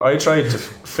I tried to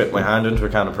fit my hand into a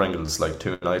can of Pringles like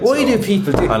 2 nights Why ago. do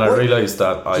people do? And I what- realised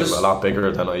that I'm Just- a lot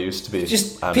bigger than I used to be.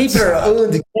 Just And people it's are sad. oh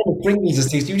the can of Pringles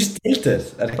is tasty. You just tilt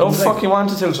it. And it I don't comes out. fucking want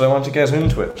to tilt it, I want to get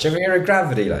into it. Do you ever hear of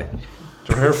gravity? Like, Do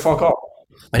you ever hear fuck up?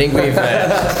 I think we've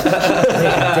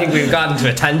I think we've gotten to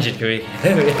a tangent.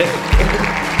 Can we?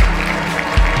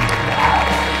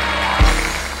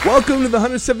 Welcome to the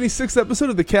 176th episode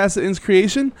of the Cast That Ends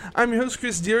Creation. I'm your host,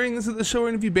 Chris Deering. This is the show where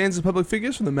I interview bands and public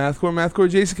figures from the Mathcore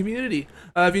adjacent community.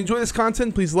 If you enjoy this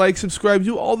content, please like, subscribe,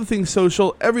 do all the things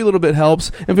social. Every little bit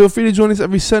helps. And feel free to join us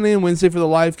every Sunday and Wednesday for the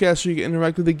live cast where you can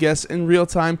interact with the guests in real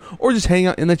time or just hang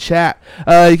out in the chat.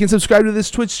 You can subscribe to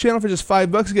this Twitch channel for just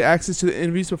 $5 to get access to the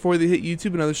interviews before they hit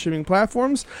YouTube and other streaming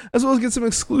platforms, as well as get some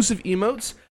exclusive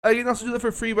emotes. You can also do that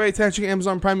for free by attaching an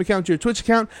Amazon Prime account to your Twitch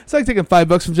account. It's like taking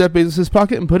 $5 from Jeff Bezos'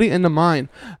 pocket and putting it into mine.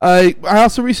 I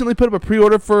also recently put up a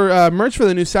pre-order for merch for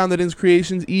the new Sound That Ends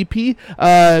Creations EP.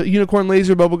 Unicorn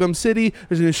Laser, Bubblegum City.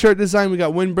 There's a new shirt design. We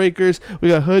got windbreakers. We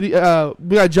got hoodie.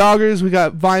 We got joggers. We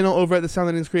got vinyl over at the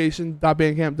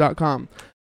soundthatenscreation.bandcamp.com.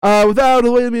 Without out of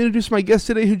the way, let me introduce my guest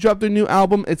today who dropped their new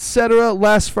album, Etc.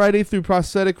 last Friday through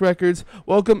Prosthetic Records.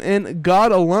 Welcome in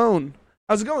God Alone.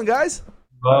 How's it going, guys?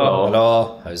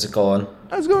 Hello. How's it going?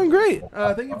 That's going great.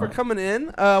 Thank you for coming in.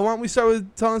 Why don't we start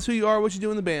with telling us who you are, what you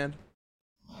do in the band?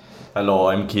 Hello,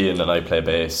 I'm Cian and I play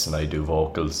bass and I do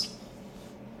vocals.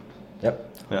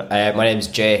 Yep. Yeah. My name's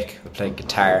Jake. I play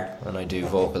guitar and I do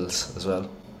vocals as well.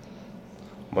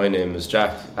 My name is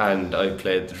Jack and I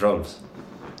played the drums.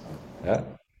 Yeah.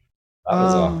 That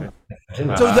was awkward.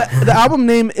 So the album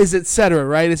name is Etc.,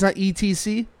 right? It's not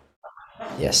ETC?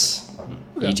 Yes.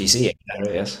 ETC.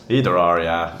 Yes. Either or,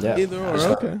 yeah. Yeah. Either or,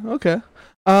 okay.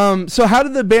 So how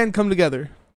did the band come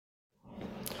together?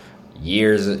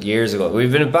 Years ago.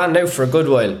 We've been a band now for a good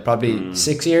while. Probably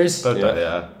 6 years. About that,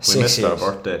 yeah. We 6 missed our years.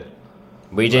 birthday.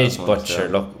 We did, Last month, but yeah. sure,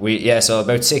 look, so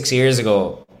about 6 years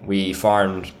ago, we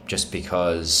formed just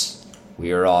because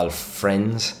we were all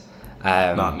friends.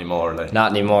 Not anymore, like. Not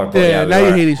anymore, but Yeah, we now you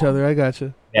were. hate each other. I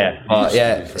gotcha. Yeah, but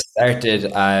yeah, it started,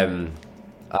 and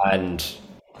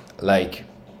like,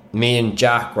 me and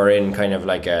Jack were in kind of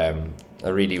like a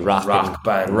really rock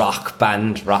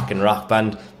band.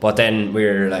 But then we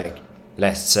were like,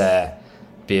 let's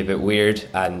be a bit weird,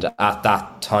 and at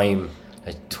that time,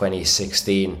 like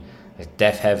 2016, like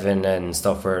Deaf Heaven and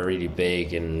stuff were really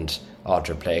big, and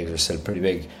Alter Plagues were still pretty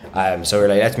big. So we're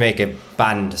like, let's make a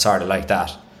band sort of like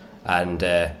that, and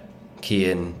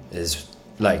Cian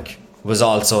was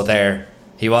also there.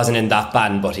 He wasn't in that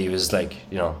band, but he was like,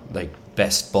 like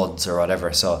best buds or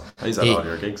whatever. So He's at all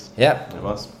your gigs. Yeah, It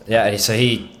was. yeah. So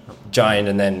he joined,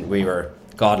 and then we were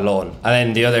God Alone. And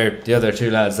then the other two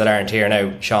lads that aren't here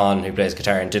now, Sean, who plays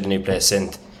guitar, and Dylan, who plays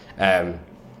synth.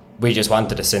 We just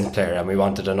wanted a synth player, and we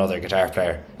wanted another guitar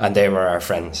player, and they were our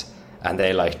friends, and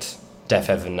they liked Deaf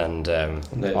Heaven and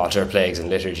Alter Plagues and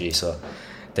Liturgy, so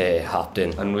they hopped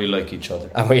in, And we like each other.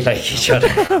 and we like each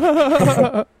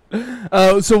other.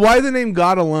 So why the name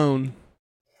God Alone?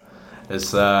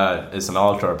 It's an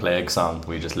Alter Plague song.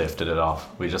 We just lifted it off.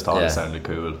 We just thought Yeah. it sounded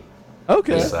cool.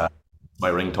 Okay. It's my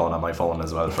ringtone on my phone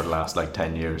as well for the last like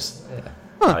 10 years.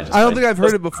 Huh. I just I don't like- think I've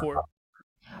heard it before.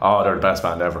 Oh, they're the best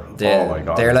band ever. They're, oh my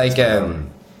god. they're like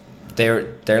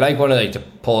they're like one of like the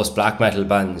post black metal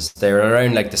bands. They were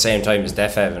around like the same time as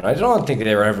Deaf Heaven. I don't think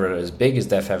they were ever as big as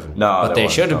Deaf Heaven. No, but they they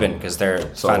weren't, should have no. been, because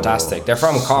they're So- fantastic. They're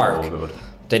from Cork. so good.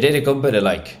 They did a good bit of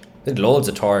did loads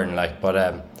of touring,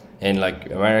 but in like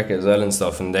America as well and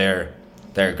stuff, and they're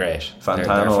great. They're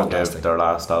Fantano fantastic. gave their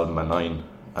last album a 9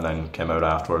 and then came out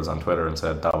afterwards on Twitter and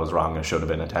said that was wrong, it should have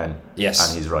been a 10. Yes.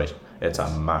 And he's right. It's a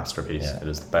masterpiece. Yeah. It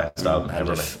is the best album And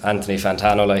ever. if Anthony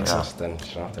Fantano likes Yeah. it, then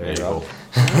there There you you go.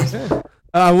 go.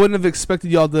 I wouldn't have expected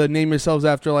y'all to name yourselves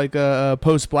after like a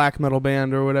post-black metal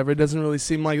band or whatever. It doesn't really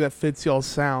seem like that fits y'all's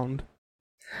sound.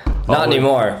 Not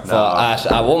anymore, No. but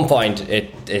at one point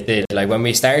it did. Like when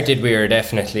we started, we were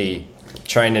definitely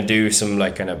trying to do some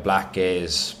like kind of black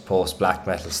gaze, post black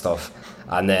metal stuff,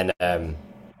 and then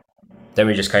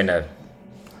we just kind of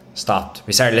stopped.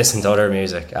 We started listening to other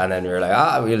music, and then we were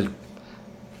like,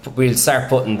 we'll start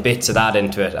putting bits of that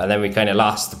into it, and then we kind of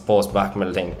lost the post black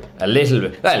metal thing a little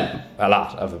bit, well, a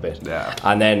lot of a bit, Yeah.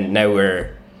 and then now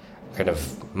we're kind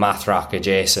of math rock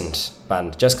adjacent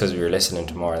band, just because we were listening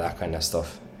to more of that kind of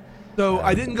stuff. So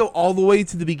I didn't go all the way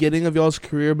to the beginning of y'all's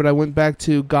career, but I went back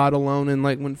to God Alone and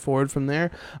like went forward from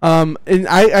there. And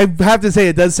I have to say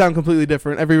it does sound completely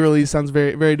different. Every release sounds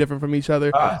very, very different from each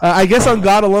other. I guess on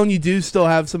God Alone you do still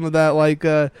have some of that like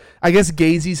I guess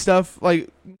gazy stuff like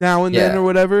now and then Yeah. or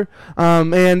whatever.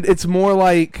 And it's more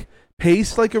like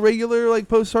paced like a regular like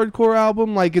post-hardcore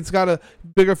album. Like it's got a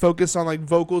bigger focus on like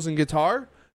vocals and guitar.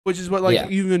 which is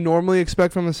what you would normally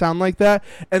expect from a sound like that.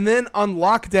 And then on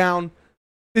Lockdown,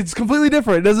 it's completely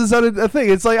different. It doesn't sound a thing.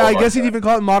 It's like, I guess you'd even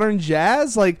call it modern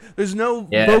jazz. Like, there's no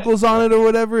vocals on it or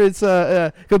whatever. It's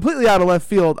completely out of left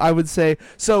field, I would say.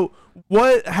 So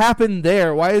what happened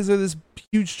there? Why is there this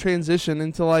huge transition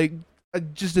into like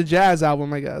just a jazz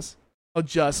album, I guess? Oh,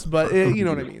 but you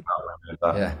know what I mean.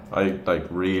 Yeah. I like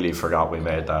really forgot we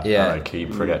made that. Yeah. And I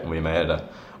keep forgetting we made it.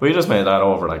 We just made that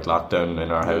over like lockdown in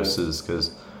our houses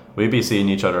because we'd be seeing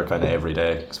each other kind of every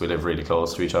day because we live really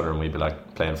close to each other, and we'd be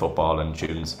like playing football and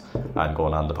tunes and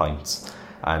going on the pints,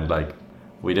 and like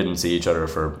we didn't see each other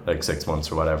for like 6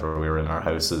 months or whatever. We were in our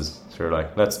houses, so we were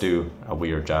like, let's do a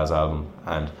weird jazz album,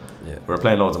 and we were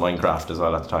playing loads of Minecraft as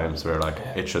well at the time, so we were like,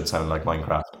 it should sound like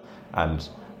Minecraft, and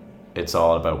it's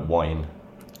all about wine.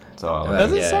 It's all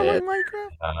does it sound like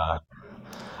Minecraft?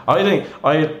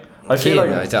 I feel like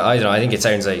I don't know. I think it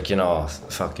sounds like, you know,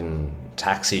 fucking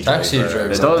Taxi Driver.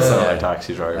 It does sound like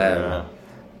Taxi Driver.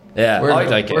 Yeah, We're I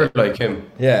like it. We're like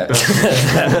him. Yeah,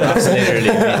 that's literally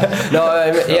me.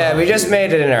 No, we just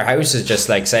made it in our houses, just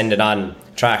like sending on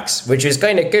tracks, which is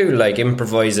kind of cool, like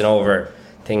improvising over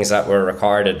things that were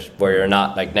recorded where you're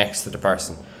not like next to the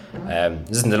person.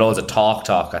 There's loads of talk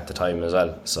at the time as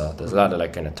well, so there's a lot of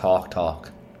like kind of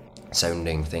talk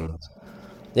sounding things.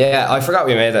 Yeah, I forgot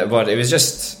we made that, but it was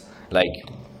just like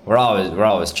we're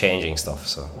always changing stuff.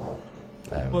 So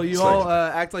well, you all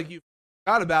act like you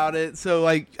forgot about it, so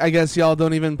like I guess y'all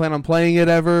don't even plan on playing it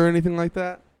ever or anything like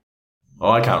that. Oh,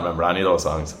 I can't remember any of those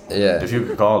songs. Yeah, if you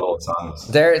could call those songs,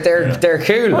 they're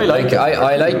cool. I liked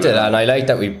it, and I like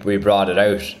that we brought it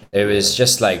out. It was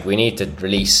just like we need to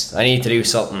release. I need to do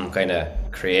something kind of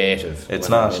creative. It's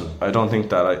not. I don't think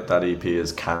that EP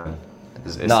is canon.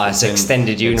 It's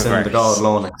extended universe. It's in the God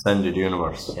Alone extended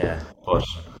universe. Yeah, but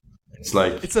it's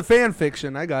like it's a fan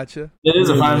fiction. I gotcha. It is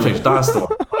a fan fiction. That's the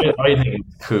one. I think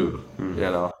it's cool. You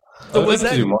know. So was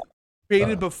that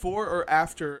created before or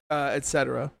after,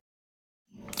 etc.?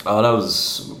 Oh, that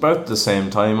was about the same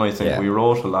time. I think we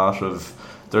wrote a lot of.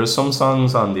 There's some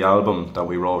songs on the album that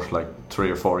we wrote like 3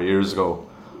 or 4 years ago,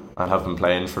 and have been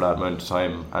playing for that amount of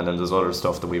time. And then there's other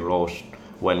stuff that we wrote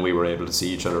when we were able to see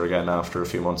each other again after a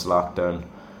few months of lockdown,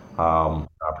 our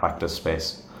practice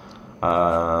space.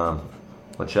 But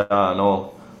yeah,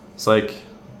 no, it's like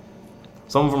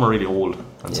some of them are really old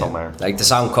and some aren't. Like the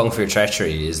song "Kung Fu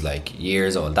Treachery" is like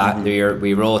years old. That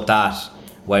we wrote that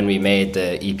when we made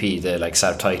the EP, the like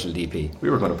self-titled EP. We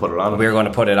were going to put it on. We were going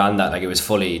to put it on that, like it was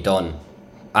fully done.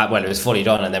 It was fully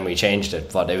done, and then we changed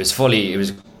it. But it was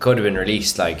could have been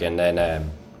released, like, and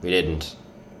then we didn't,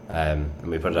 and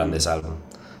we put it on this album.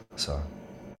 So.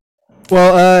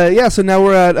 Well, so now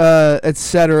we're at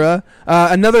etc.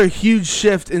 Another huge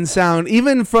shift in sound,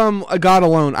 even from God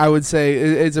Alone. I would say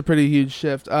it's a pretty huge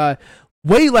shift.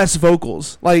 Way less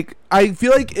vocals. Like I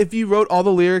feel like if you wrote all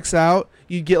the lyrics out,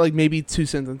 you'd get like maybe 2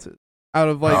 sentences out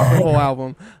of like the whole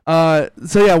album.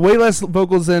 So yeah, way less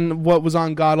vocals than what was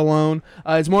on God Alone.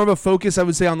 It's more of a focus, I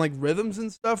would say, on like rhythms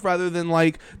and stuff rather than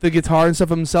like the guitar and stuff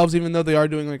themselves. Even though they are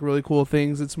doing like really cool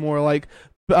things, it's more like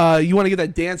you want to get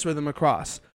that dance rhythm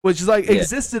across, which is like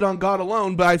existed on God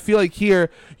Alone, but I feel like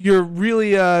here you're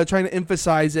really trying to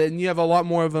emphasize it, and you have a lot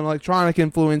more of an electronic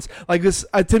influence. Like this,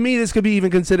 to me, this could be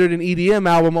even considered an EDM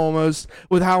album almost,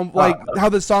 with how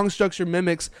the song structure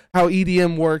mimics how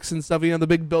EDM works and stuff. You know, the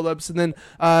big build-ups and then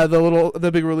the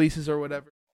big releases or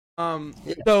whatever.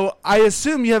 So I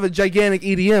assume you have a gigantic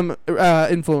EDM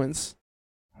influence.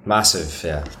 Massive,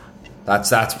 yeah.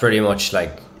 That's pretty much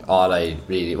like all I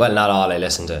really, well, not all I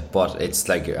listen to, but it's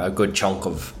like a good chunk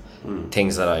of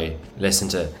things that I listen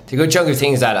to. It's a good chunk of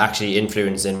things that actually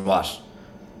influence in what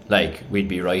like we'd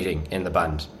be writing in the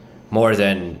band, more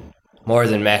than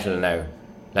metal now.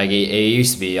 Like it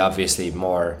used to be obviously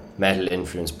more metal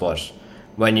influence, but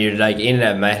when you're like in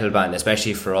a metal band,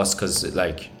 especially for us, because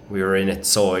like we were in it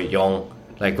so young,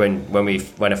 like when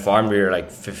it formed, we were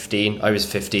like 15. I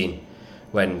was 15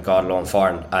 when God Alone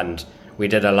formed, and we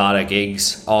did a lot of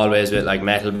gigs always with like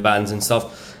metal bands and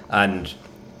stuff, and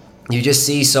you just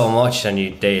see so much, and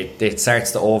it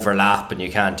starts to overlap and you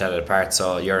can't tell it apart.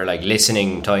 So your like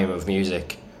listening time of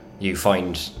music, you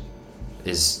find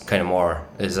is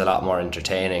a lot more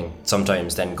entertaining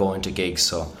sometimes than going to gigs.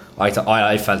 So I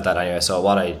felt that anyway. So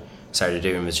what I started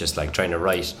doing was just like trying to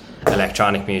write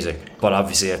electronic music, but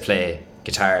obviously I play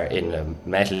guitar in a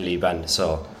metal-y band,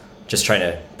 so just trying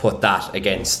to put that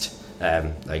against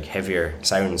like heavier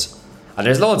sounds. And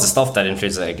there's loads of stuff that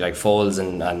influences like folds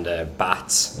and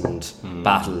bats and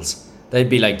battles. They'd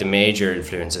be like the major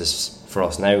influences for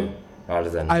us now, rather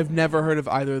than. I've never heard of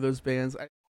either of those bands. I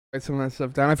write some of that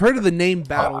stuff down. I've heard of the name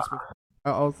Battles.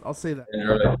 I'll say that.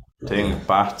 I think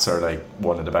Bats are like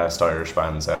one of the best Irish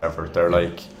bands ever. They're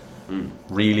like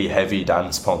really heavy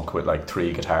dance punk with like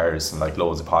 3 guitars and like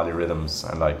loads of polyrhythms,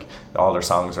 and like all their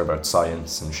songs are about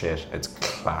science and shit. It's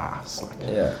class. Like,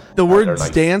 Yeah. The word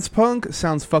like, dance punk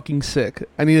sounds fucking sick.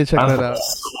 I need to check that out.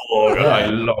 so good. I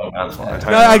love dance punk.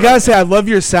 No, I gotta say, I love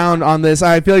your sound on this.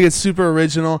 I feel like it's super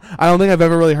original. I don't think I've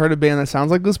ever really heard a band that sounds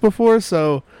like this before,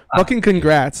 so fucking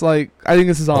congrats. Like, I think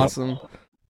this is awesome.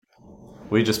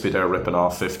 We just be there ripping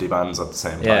off 50 bands at the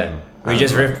same Yeah. time. We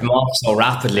just rip them off so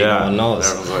rapidly, no one knows.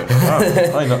 Everyone's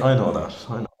like, "Oh, I know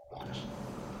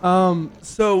that.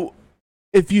 So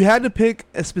if you had to pick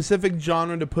a specific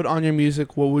genre to put on your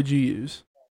music, what would you use?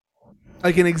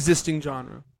 Like an existing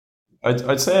genre.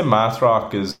 I'd say math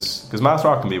rock is, because math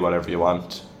rock can be whatever you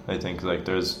want. I think like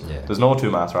there's no 2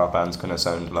 math rock bands gonna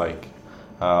sound like.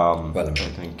 I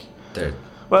think there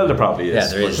probably is. Yeah,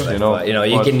 there is. But,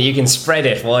 you can spread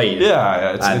it wide.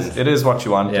 Yeah, it is what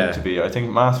you want it to be. I think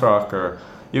math rock, or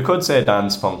you could say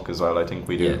dance punk as well. I think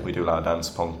we do a lot of dance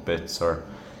punk bits, or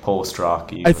post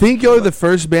rock. I think you're the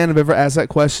first band I've ever asked that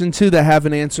question to that have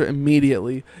an answer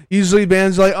immediately. Usually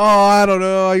bands are like, oh, I don't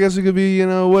know, I guess it could be,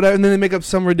 whatever, and then they make up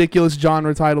some ridiculous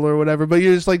genre title or whatever, but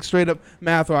you're just like straight up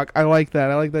math rock. I like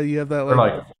that you have that.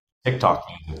 Like TikTok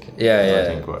music. Yeah. I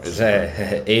think it's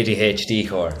ADHD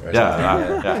core. Yeah.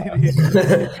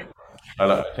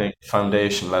 I think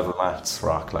foundation level maths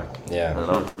rock, like.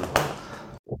 Yeah.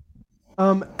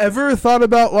 Ever thought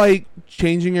about like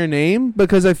changing your name?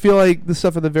 Because I feel like the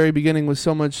stuff at the very beginning was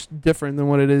so much different than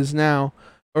what it is now.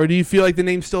 Or do you feel like the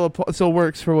name still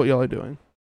works for what y'all are doing?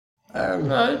 I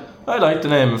like the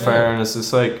name. In fairness,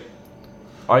 it's like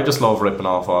I just love ripping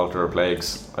off Alter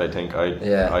Plagues. I think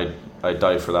I'd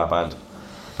die for that band.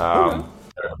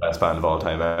 They're the best band of all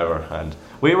time ever, and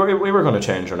we were going to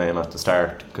change our name at the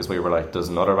start because we were like, there's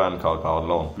another band called God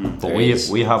Alone, but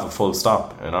we have a full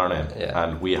stop in our name,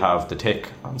 and we have the tick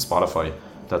on Spotify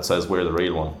that says we're the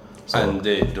real one. So, and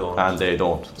they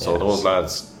don't. So those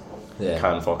lads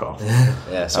can fuck off.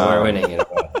 So we're winning.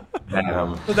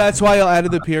 So that's why y'all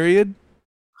added the period.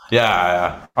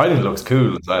 Yeah. I think it looks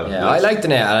cool as well. Yeah, I like the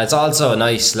name, and it's also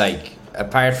nice. Like,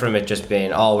 apart from it just being,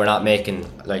 we're not making,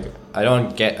 like, I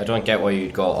don't get why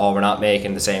you'd go, we're not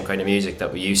making the same kind of music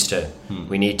that we used to.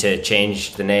 We need to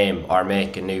change the name or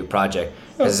make a new project.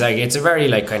 Because it's a very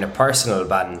like kind of personal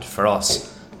band for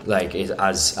us, like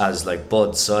as like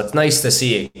buds. So it's nice to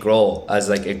see it grow as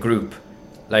like a group,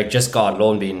 like just God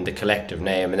Alone being the collective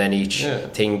name, and then each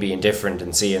thing being different,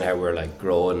 and seeing how we're like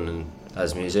growing and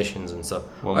as musicians and stuff.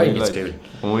 I think it's cool.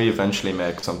 When we eventually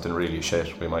make something really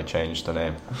shit, we might change the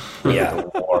name. Yeah.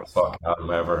 The worst fucking album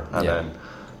ever, and then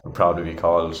it'll probably be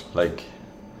called like,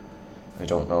 I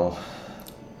don't know,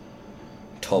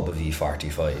 Tub of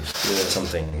E45.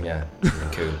 Something,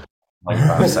 cool.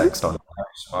 Like sex on.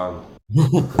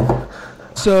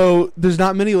 So there's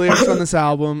not many lyrics on this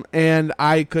album, and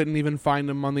I couldn't even find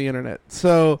them on the internet.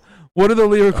 So what are the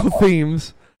lyrical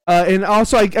themes? And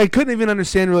also, I couldn't even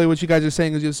understand really what you guys are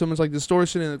saying because you have so much like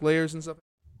distortion and like layers and stuff.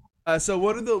 So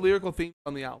what are the lyrical themes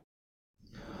on the album?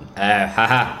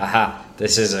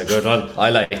 This is a good one. I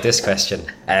like this question.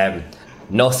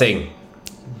 Nothing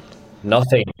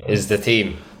is the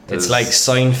theme. It's like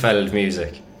Seinfeld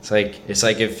music. It's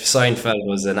like if Seinfeld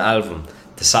was an album.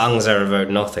 The songs are about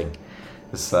nothing.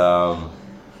 It's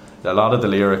a lot of the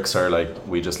lyrics are like,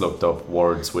 we just looked up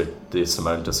words with this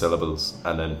amount of syllables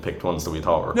and then picked ones that we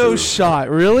thought were cool. Shot,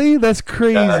 really? That's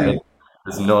crazy.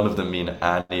 Because none of them mean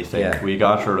anything. Yeah. We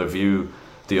got a review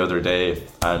the other day,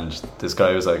 and this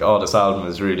guy was like, this album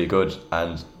is really good,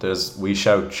 and we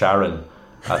shout Sharon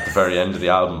at the very end of the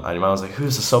album, and your man was like,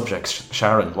 who's the subject?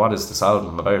 Sharon, what is this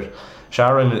album about?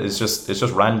 Sharon is just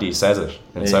Randy says it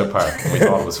in South Park, and we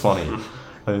thought it was funny.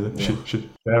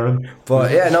 Sharon.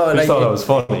 But we thought that was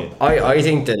funny. I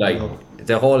think that like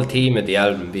the whole theme of the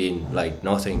album being like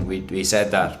nothing, we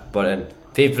said that,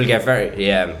 but people get very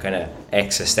kind of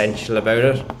existential about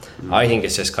it. I think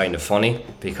it's just kind of funny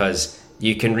because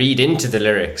you can read into the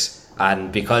lyrics,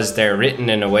 and because they're written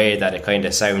in a way that it kind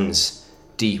of sounds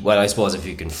deep. Well, I suppose if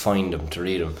you can find them to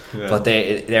read them, but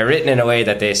they're written in a way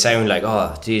that they sound like,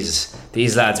 oh Jesus,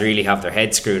 these lads really have their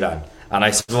head screwed on. And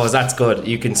I suppose that's good.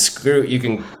 You can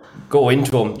go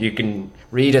into them, you can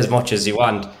read as much as you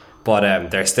want, but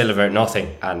they're still about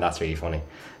nothing, and that's really funny.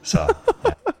 So,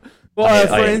 well,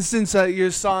 for instance, your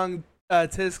song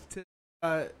 "Tisk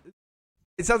Tisk,"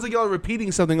 it sounds like y'all are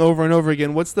repeating something over and over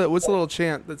again. What's the little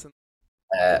chant that's in?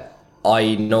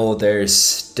 I know there's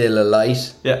still a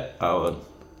light. Yeah,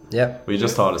 Yep. We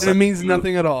just thought it means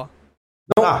nothing at all.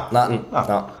 No, nothing.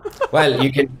 No. Well,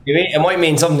 it might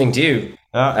mean something to you.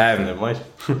 It might.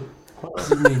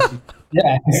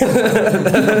 Yeah.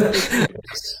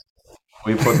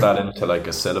 We put that into like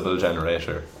a syllable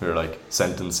generator. We were like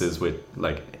sentences with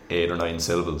like 8 or 9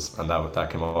 syllables, and that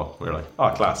came up. We were like,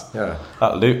 oh, class. Yeah.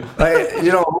 That'll do.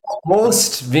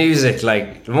 Most music,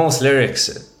 like most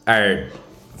lyrics, are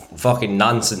fucking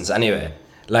nonsense anyway.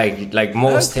 Like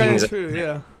most things, true,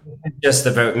 yeah. just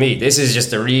about me. This is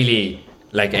just a really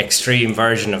like extreme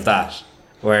version of that,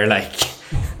 where like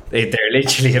they're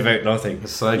literally about nothing.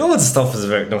 It's like, loads of stuff is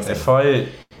about nothing. if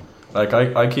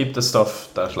I keep the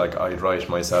stuff that like I'd write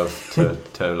myself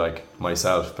to like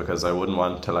myself, because I wouldn't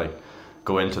want to like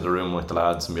go into the room with the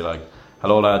lads and be like,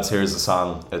 hello lads, here's a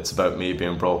song, it's about me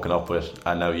being broken up with,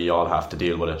 and now you all have to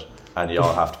deal with it, and you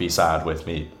all have to be sad with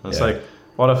me. And it's like,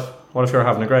 what if you're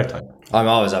having a great time? I'm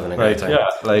always having a great time. Yeah,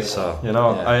 like, So, you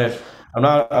know, yeah. I'm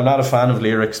not a fan of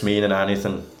lyrics meaning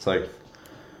anything. It's like,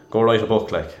 go write a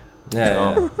book, like.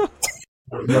 Yeah,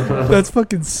 You know? That's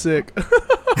fucking sick.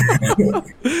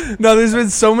 No, there's been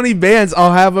so many bands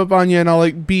I'll have up on you, and I'll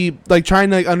like be like trying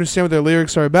to like understand what their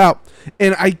lyrics are about,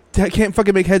 and I can't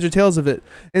fucking make heads or tails of it.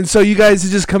 And so you guys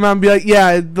just come out and be like,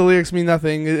 yeah, the lyrics mean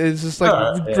nothing. It's just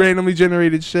like randomly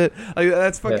generated shit. Like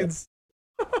that's fucking.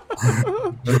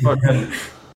 They're fucking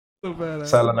So bad.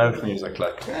 selling out music,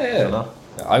 like. Yeah. You know?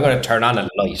 I'm gonna turn on a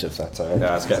light if that's alright.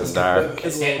 Yeah, it's getting dark.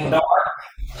 It's getting dark.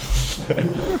 You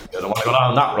don't want to go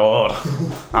down that road.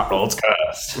 That road's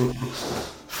cursed.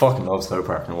 Fucking love Slow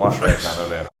Park and watch right now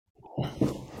there.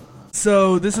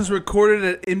 So this is recorded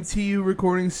at MTU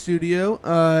Recording Studio,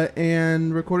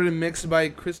 and recorded and mixed by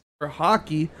Christopher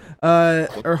Hockey,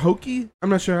 or Hockey. I'm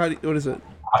not sure what is it.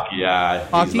 Yeah, he's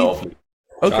Hockey? lovely.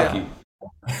 Okay. Hockey.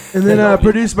 And then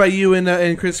produced by you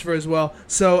and Christopher as well.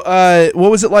 So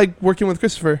what was it like working with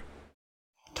Christopher?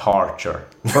 Torture.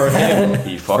 For him.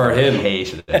 He fucking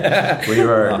hated it. We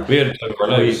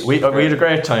had a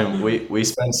great time. We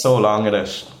spent so long at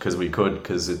it because we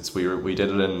did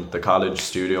it in the college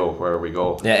studio where we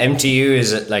go. Yeah, MTU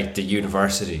is like the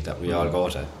university that we all go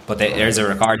to, but there's a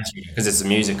recording studio because it's a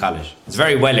music college. It's a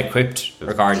very well equipped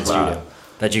recording studio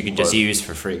that you can just use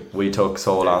for free. We took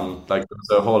so long, like there was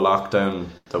a whole lockdown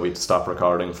that we'd stopped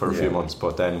recording for a few months,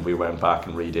 but then we went back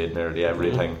and redid nearly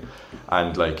everything,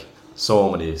 and like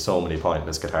so many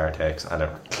pointless guitar takes, and they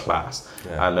were class.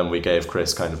 And then we gave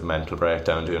Chris kind of a mental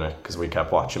breakdown doing it because we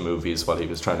kept watching movies while he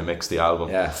was trying to mix the album.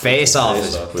 Yeah, Face Off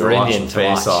is We were brilliant watching to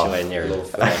Face watch Off. when you're.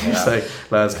 He's like,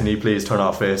 lads, can you please turn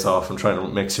off Face Off and try to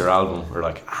mix your album? We're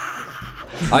like,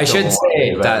 I should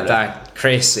say about that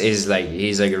Chris is like,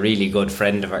 he's like a really good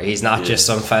friend of ours. He's not just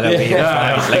some fella we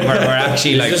have. Like we're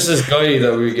actually like He's just this guy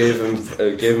that we gave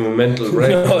him a mental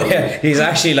break. oh yeah, he's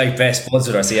actually like best buds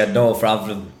with us. He had no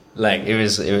problem. Like it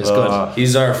was good.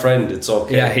 He's our friend, it's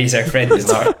okay. Yeah, he's our friend. It's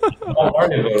not. Don't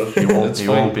worry about it. he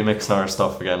won't be mixing our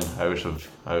stuff again out of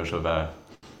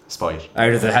spite.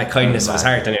 Out of the kindness of his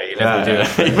heart, anyway. He'll never do it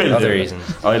He for will other do it. reasons.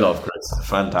 I love Chris.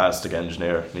 Fantastic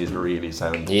engineer. He's really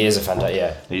sound. He is a fantastic.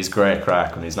 Yeah. He's great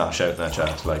crack when he's not shouting at you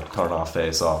to like turn off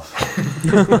Face Off.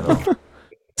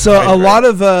 So a lot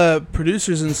of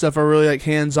producers and stuff are really like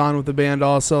hands-on with the band,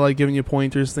 also like giving you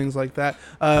pointers, things like that.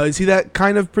 Is he that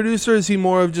kind of producer? Or is he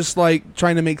more of just like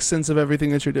trying to make sense of everything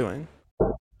that you're doing?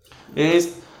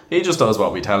 He just does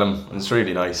what we tell him. It's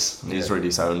really nice. And he's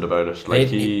really sound about it. Like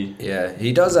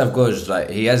he does have good, like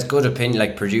he has good opinion,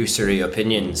 like producery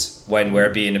opinions when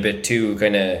we're being a bit too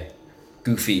kind of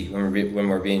goofy, when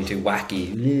we're being too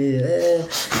wacky.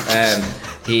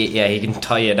 He can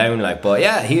tie you down, like, but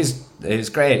yeah, it's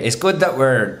great. It's good that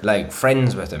we're like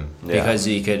friends with him because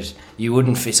you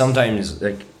wouldn't sometimes,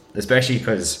 like, especially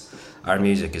because our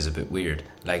music is a bit weird,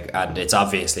 like, and it's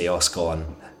obviously us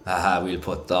going, we'll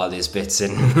put all these bits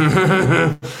in,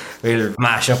 we'll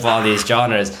mash up all these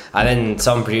genres, and then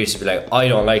some producers be like, I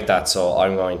don't like that, so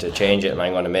I'm going to change it and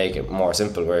I'm going to make it more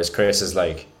simple. Whereas Chris is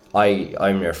like,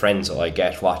 I'm your friend, so I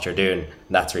get what you're doing.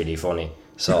 That's really funny.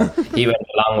 So he went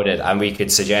along with it, and we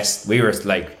could suggest. We were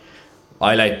like,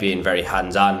 I like being very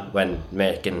hands-on when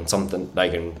making something,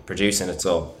 like, and producing it.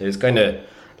 So it was kind of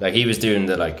like he was doing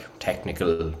the like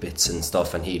technical bits and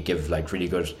stuff, and he'd give like really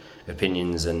good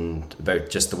opinions and about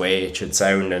just the way it should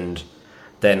sound, and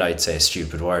then I'd say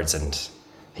stupid words and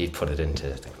he'd put it into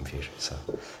the computer. So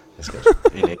it's good.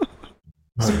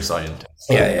 Mr. Scientist.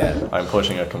 Yeah. I'm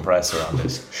pushing a compressor on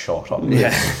this. Shut up.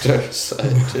 Yeah. Mr.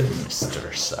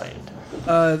 Scientist.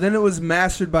 Then it was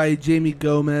mastered by Jamie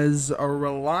Gomez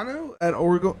Arellano at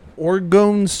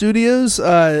Orgone Studios.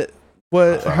 How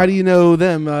do you know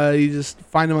them? You just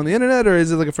find them on the internet, or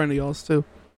is it like a friend of y'all's too?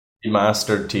 He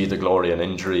mastered "To the Glory and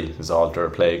Injury," his Altar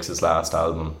Plagues, his last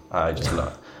album. I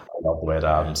love the way the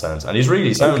album sounds, and he's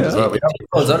really sound as well. He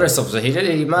does other stuff. So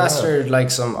he mastered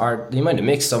like some art. He might have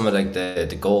mixed some of like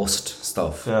the Ghost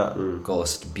stuff. Yeah,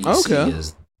 Ghost BC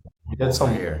is. He did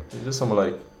some here. He did some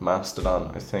like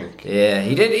Mastodon, I think. Yeah,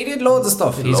 he did loads of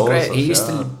stuff. He's great. He used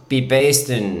to be based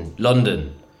in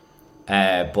London,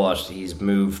 but he's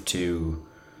moved to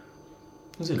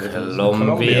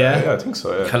Colombia. Yeah, I think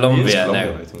so. Yeah. Colombia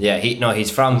now. Yeah,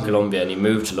 he's from Colombia and he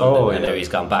moved to London and now he's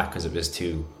gone back because it was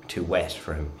too wet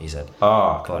for him. He said.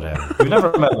 Ah, but we've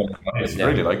never met him. I'd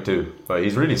really like to, but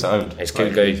he's really sound. He's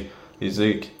cool guy. He's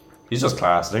just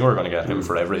class. I think we're gonna get him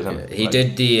for everything. Yeah, he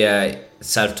did the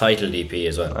self-titled EP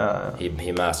as well.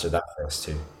 He mastered that for us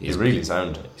too. He's really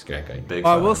sound. He's a great guy. Big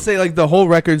I will say, like, the whole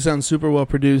record sounds super well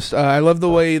produced. I love the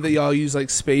way that y'all use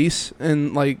like space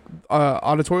and like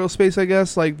auditorial space, I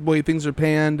guess, like the way things are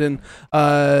panned and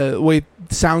way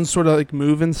sounds sort of like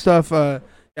move and stuff. I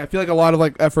feel like a lot of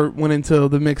like effort went into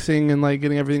the mixing and like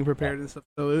getting everything prepared and stuff.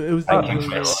 So it was. Thank you,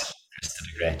 Chris. Chris did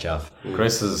a great job.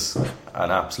 Chris is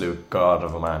an absolute god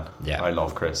of a man. Yeah, I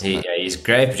love Chris. He's a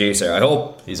great producer. I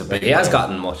hope he's a big. He has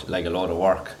gotten much like a lot of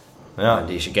work. Yeah, and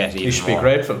he should get even. He should more. be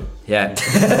grateful. Yeah.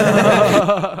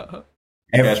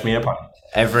 Get me a pint.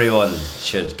 Everyone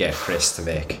should get Chris to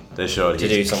make. They should. To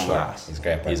do some work. He's a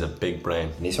great. He's a big brain.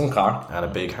 And he's from Cork. And a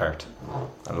big heart.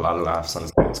 And a lot of laughs on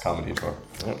his comedy tour.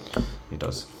 He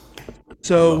does.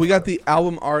 So we got the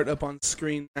album art up on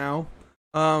screen now.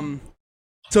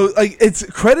 So like it's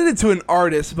credited to an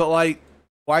artist, but like,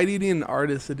 why do you need an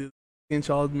artist to do this? Can't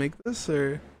y'all make this?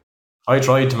 Or I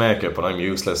tried to make it, but I'm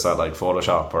useless at like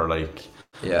Photoshop or like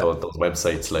those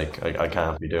websites. Like I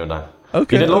can't be doing that.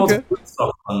 Okay. He did loads of good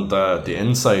stuff on the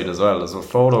inside as well. There's a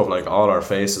photo of like all our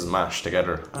faces mashed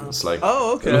together. And it's like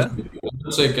It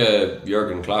looks like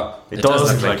Jurgen Klopp. It does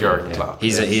look like Jurgen Klopp.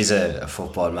 He's a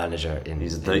football manager in.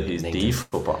 He's the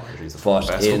footballer. He's the but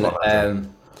best in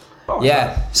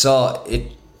footballer. So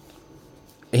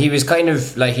he was kind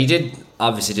of like he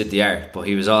obviously did the art, but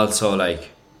he was also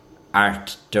like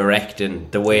art directing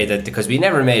the way that, because we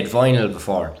never made vinyl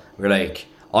before. We're like,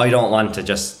 I don't want to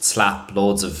just slap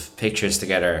loads of pictures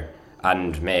together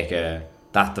and make the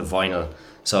vinyl.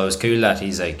 So it was cool that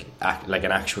he's like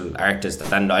an actual artist,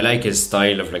 and I like his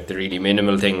style of like the really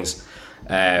minimal things.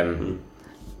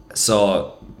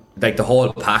 So like the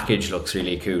whole package looks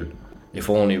really cool. If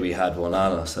only we had one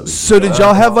on us. So did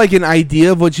y'all have like an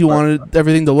idea of what you wanted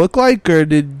everything to look like, or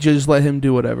did you just let him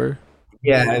do whatever?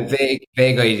 Yeah, a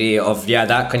vague idea of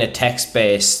that kind of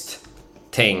text-based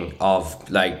thing of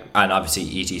like, and obviously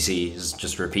etc is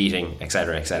just repeating,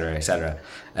 etc, etc, etc.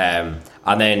 And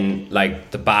then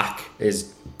like the back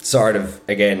is sort of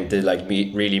again the like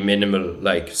really minimal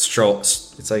like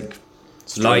strokes. It's like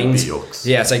lines.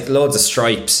 Yeah, it's like loads of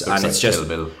stripes, and it's just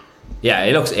yeah,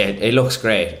 it looks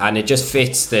great, and it just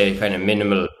fits the kind of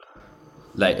minimal.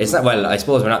 Like it's not, well, I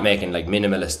suppose we're not making like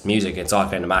minimalist music. It's all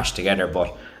kind of mashed together,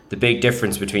 but the big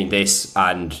difference between this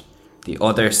and the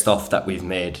other stuff that we've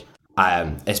made,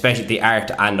 especially the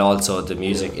art and also the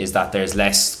music, is that there's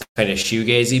less kind of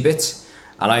shoegazy bits,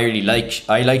 and I like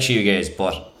shoegaze,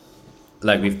 but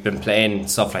like we've been playing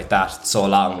stuff like that so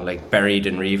long, like buried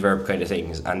in reverb kind of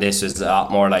things, and this is a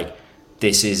lot more like,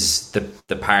 this is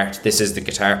the part, this is the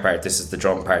guitar part, this is the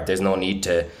drum part. There's no need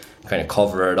to kind of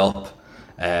cover it up.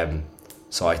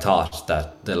 So I thought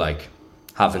that the like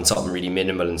having something really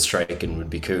minimal and striking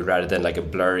would be cool rather than like a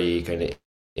blurry kind of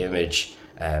image.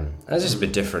 And it's just a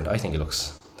bit different. I think it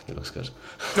looks good.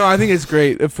 No, I think it's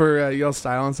great for y'all's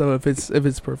style and stuff. If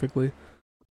it's perfectly.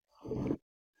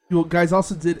 You guys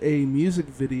also did a music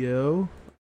video.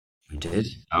 We did.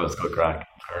 That was good crack.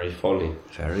 Very funny.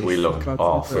 We look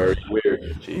off. Very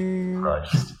weird. Jesus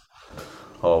Christ.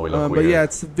 Oh, we look weird. But yeah,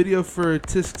 it's a video for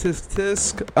Tisk Tisk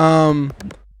Tisk.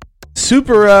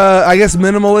 Super, I guess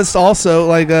minimalist also,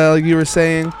 like you were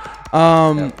saying.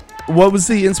 What was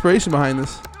the inspiration behind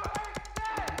this?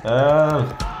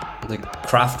 The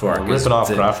Kraftwerk. Ripping off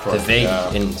Kraftwerk. The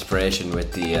vague inspiration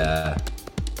with the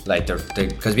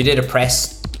because we did a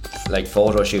press like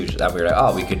photo shoot that we were like,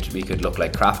 oh, we could look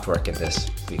like Kraftwerk in this,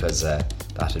 because that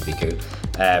would be cool,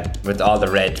 with all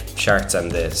the red shirts and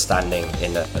the standing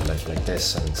in it like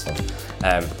this and stuff.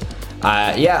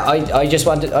 I just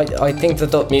wanted. I think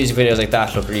that the music videos like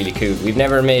that look really cool. We've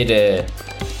never made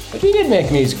but we did make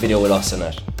a music video with us in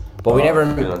it, but we never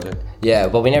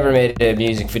made a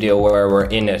music video where we're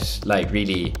in it like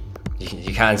really.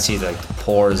 You can't see the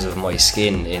pores of my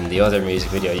skin in the other music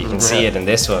video. You can see it in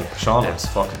this one. Sean looks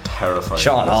fucking terrifying.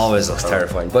 Sean always looks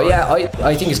terrifying. But yeah,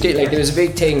 I think it's good. Like, there was a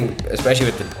big thing, especially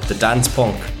with the dance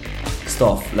punk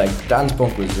stuff. Like, dance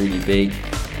punk was really big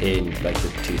in like the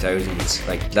 2000s.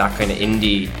 Like that kind of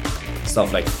indie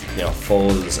stuff like, you know,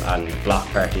 Foles and Block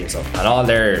Party and stuff, and all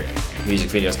their music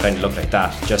videos kind of look like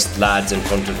that, just lads in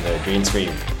front of the green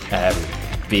screen,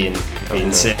 being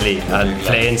silly and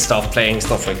playing stuff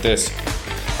like this.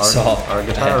 Our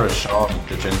guitarist Sean,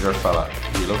 the ginger fella,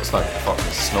 he looks like fucking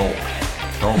Snoke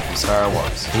from Star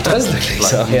Wars. He does look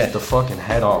like so, he's yeah. the fucking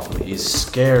head off him. He's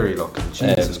scary looking.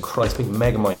 Jesus Christ, big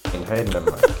Megamind head in him.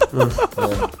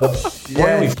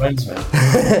 Why are we friends,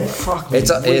 man? Fuck me.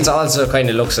 It's also kind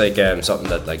of looks like something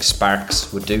that like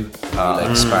Sparks would do. He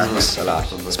likes Sparks a lot.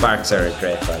 Sparks are a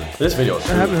great band. This video is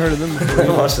I haven't heard of them before.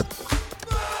 really watch it.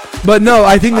 But no,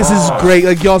 I think this is great.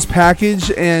 Like y'all's package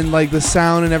and like the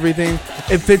sound and everything,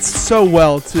 it fits so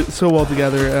well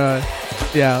together.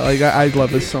 Yeah, like I love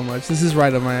this so much. This is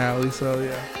right up my alley. So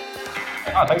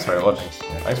yeah. Thanks very much.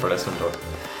 Thanks for listening to it.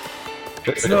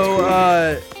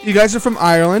 So you guys are from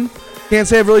Ireland. Can't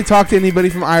say I've really talked to anybody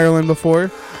from Ireland before.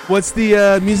 What's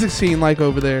the music scene like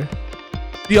over there?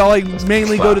 Do y'all like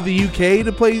mainly go to the UK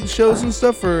to play shows and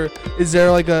stuff, or is there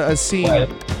like a scene?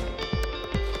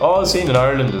 All the scene in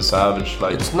Ireland is savage.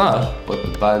 Like It's not, but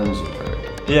the bands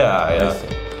are. yeah.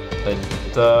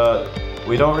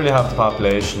 We don't really have the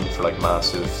population for like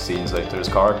massive scenes. Like there's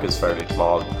Cork is fairly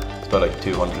small. It's about like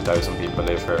 200,000 people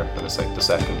live here, and it's like the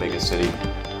second biggest city.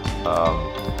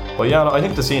 But yeah, no, I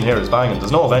think the scene here is banging.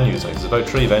 There's no venues. Like there's about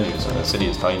 3 venues, and the city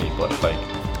is tiny. But like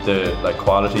the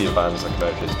quality of bands that come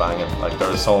out is banging. Like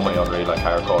there's so many unreal like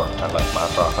hardcore and like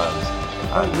math rock bands.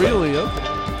 And, Really?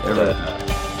 Okay. the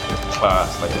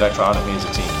class, like the electronic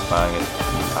music scene is banging,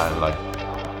 and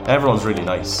like everyone's really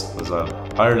nice as well.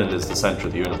 Ireland is the centre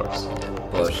of the universe.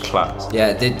 It's class.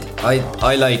 Yeah,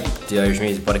 I like the Irish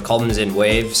music, but it comes in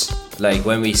waves. Like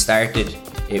when we started,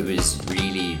 it was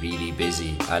really, really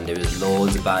busy, and there was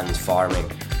loads of bands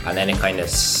forming, and then it kind of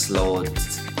slowed.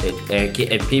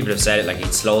 People have said it like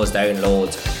it slows down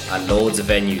loads, and loads of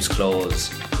venues close.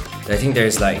 I think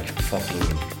there's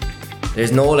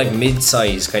no like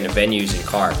mid-size kind of venues in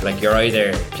Cork. Like you're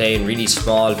either playing really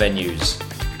small venues,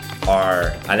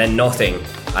 and then nothing,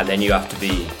 and then you have to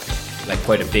be like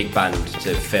quite a big band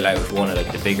to fill out one of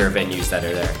like the bigger venues that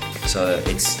are there. So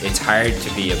it's hard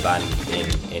to be a band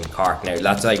in Cork now.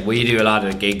 That's like we do a lot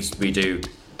of the gigs we do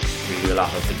a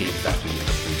lot of the gigs that we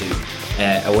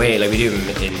do away, like we do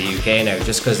in the UK now,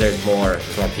 just because there's more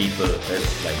people,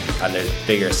 and there's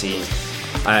bigger scenes.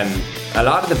 A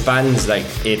lot of the bands like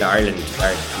in Ireland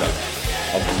are like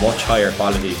of much higher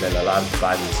quality than a lot of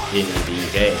bands in the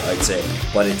UK, I'd say.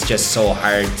 But it's just so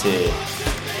hard to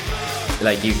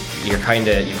like you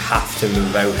have to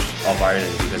move out of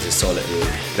Ireland because there's so little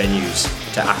venues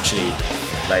to actually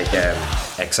like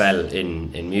excel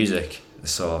in music.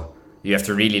 So you have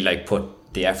to really like put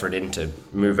the effort in to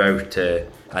move out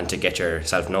and to get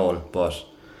yourself known. But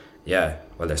yeah,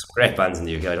 well, there's great bands in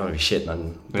the UK. I don't want to be shitting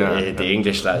on the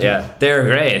English lad. Yeah, they're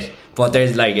great. But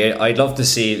there's like I'd love to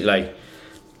see like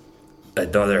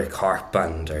another Cork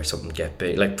band or something get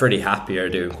big. Like Pretty Happy are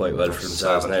doing quite well for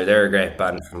themselves now. They're a great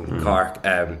band from Cork.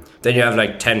 Then you have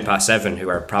like 10 Past 7, who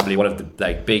are probably one of the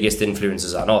like biggest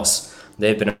influences on us.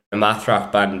 They've been a math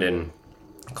rock band in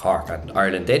Cork and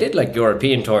Ireland. They did like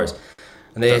European tours,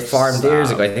 and they formed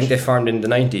years ago. I think they formed in the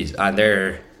 90s, and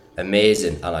they're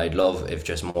amazing. And I'd love if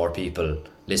just more people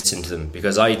listen to them,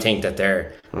 because I think that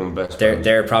they're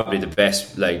probably the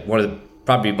best, like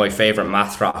probably my favourite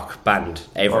math rock band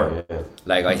ever. Oh, yeah.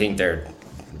 Like I think they're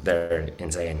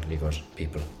insanely good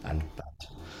people and band.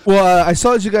 Well, I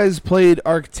saw that you guys played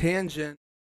Arctangent.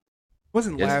 It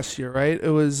wasn't Yes. last year, right? It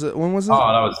was when was it? Oh,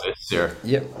 that was this year.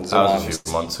 Yep. That was a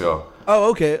few months ago. Oh,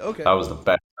 okay. That was the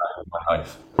best time of my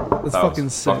life. That's That fucking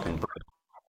was sick. fucking brilliant.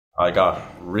 I got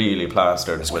really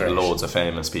plastered with great. loads of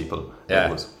famous people. Yeah.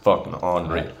 It was fucking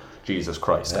unreal. Jesus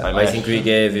Christ. I think we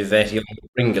gave Yvette a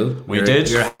Pringle. We did.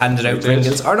 We were handing out We did.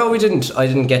 Pringles. Or no, we didn't. I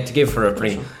didn't get to give her a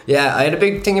Pringle. Yeah, I had a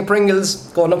big thing of Pringles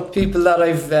going up to people that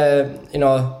I've,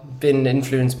 been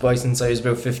influenced by since I was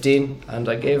about 15, and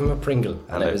I gave him a Pringle,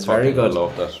 and it was very good.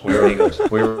 Loved it. Very good.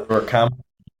 We were camping.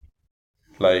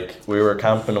 We were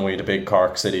camping, and we had a big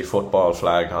Cork City football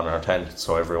flag on our tent,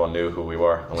 so everyone knew who we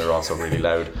were, and we were also really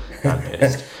loud and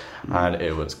pissed. And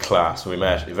it was class. We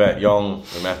met Yvette Young,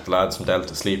 we met the lads from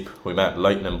Delta Sleep, we met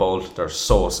Lightning Bolt, they're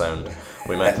so sound.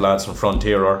 We met the lads from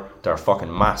Frontierer, they're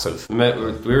fucking massive. We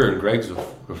were in Greg's with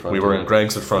Frontier. We were in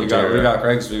Greg's at Frontierer. We got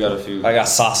Greg's, we got a few. I got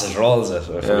sausage rolls at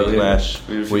Yeah, we met.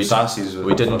 we had a few sassies with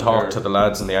We didn't Frontier. talk to the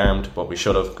lads in the Armed, but we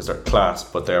should have, because they're class,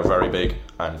 but they're very big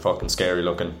and fucking scary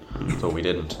looking, so we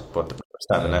didn't. But they were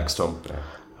standing next to them.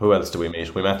 Who else did we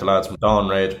meet? We met the lads from Dawn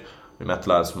Raid, we met the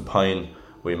lads from Pine,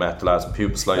 we met the lads from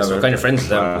Pupa Slicer. we're kind of friends with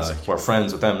them, Class. like. We're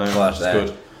friends with them now, But, which is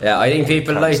good. Yeah, I think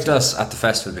people liked us at the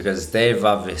festival because they've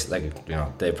obviously, like, you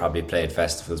know, they probably played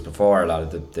festivals before, a lot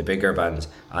of the bigger bands,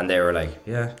 and they were like,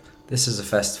 yeah, this is a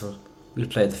festival. We'll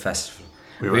play the festival.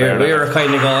 We were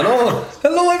kind of going, oh,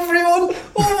 hello everyone!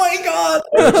 Oh my god!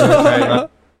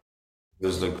 It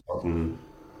was like fucking,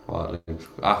 what, like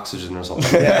oxygen or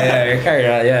something. You're carrying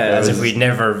that, as if we'd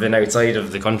never been outside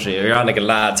of the country. You're on like a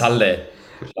lad's holiday.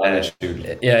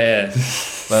 Yeah.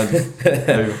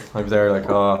 I'm there like,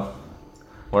 oh,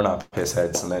 we're not piss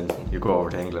heads, and then you go over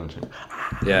to England.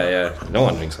 Yeah. No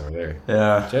one drinks over there.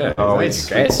 Yeah. Oh, it's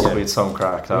great. We had some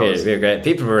crack. We were great.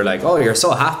 People were like, "Oh, you're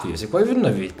so happy." I was like, "Why wouldn't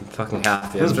I be fucking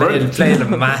happy?" I was playing a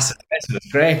massive festival. It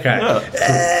was great crack. Yeah.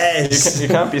 Yes. You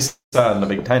can't be sad in a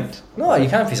big tent. No, you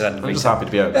can't be sad in a big tent. I'm just happy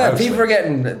to be out. Yeah, people were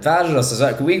getting bad at us as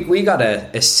well. We got a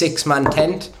 6-man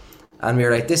tent, and we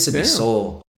were like, "This would be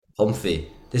so comfy.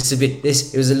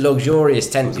 It was a luxurious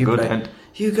tent." It was a good tent.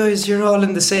 You guys, you're all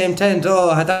in the same tent.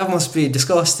 Oh, that must be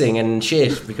disgusting and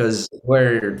shit because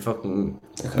we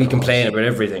complain about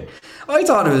everything. I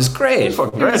thought it was great. It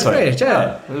was great,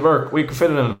 yeah. We could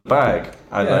fit it in a bag,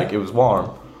 and like it was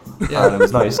warm, and it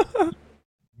was nice.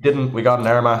 We got an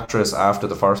air mattress after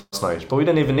the first night, but we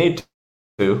didn't even need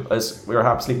to, as we were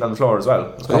happy sleeping on the floor as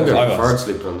well. I think I preferred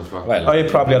sleeping on the floor. Well, I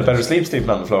probably had a better sleeping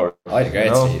on the floor. I had a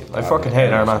great sleep. I fucking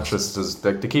hate air mattresses.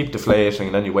 They keep deflating,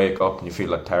 and then you wake up and you feel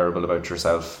like terrible about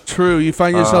yourself. True, you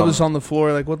find yourself just on the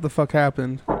floor, like, what the fuck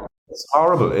happened? It's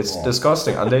horrible. It's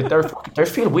disgusting, and they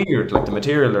feel weird. Like the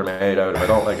material they're made out of, I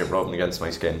don't like it rubbing against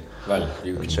my skin. Well,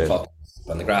 you can fuck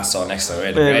when the grass saw next to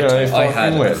it. I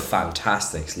had a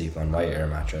fantastic sleep on my air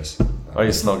mattress. I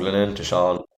was snuggling into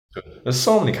Sean. There's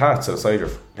so many cats outside your.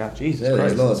 Yeah, Jesus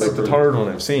Christ! It's like the third one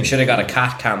I've seen. We should have got a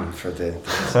cat cam for the.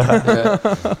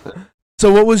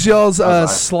 So, what was y'all's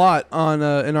slot on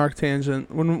an Arctangent?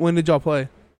 When did y'all play?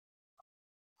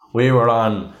 We were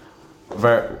on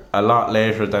a lot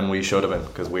later than we should have been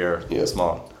because we were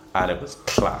small, and it was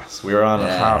class. We were on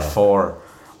at 4:30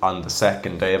 on the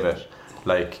second day of it,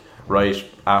 like right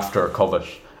after Covet.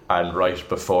 And right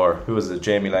before, who was it?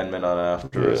 Jamie Lenman on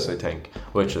after us, I think,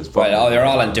 which is fun. Well, they're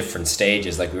all on different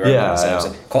stages. Like we were on the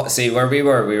same. See where we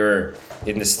were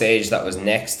in the stage that was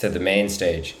next to the main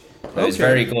stage. It was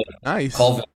very good. Nice.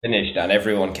 COVID finished and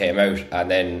everyone came out, and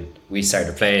then we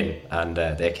started playing, and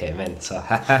they came in. So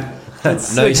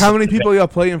that's nice. How many people y'all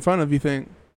play in front of? You think?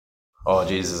 Oh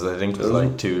Jesus! I think it was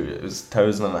like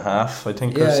 1,500. I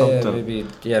think, or something. Maybe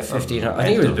 1,500. I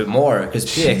think it was a bit more because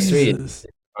PX3.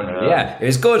 Yeah, it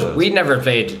was good. We'd never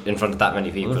played in front of that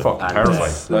many people. Fucking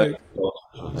terrified.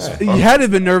 You had to have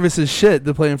been nervous as shit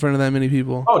to play in front of that many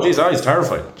people. Oh jeez, I was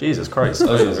terrified. Jesus Christ. I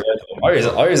was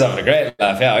having a great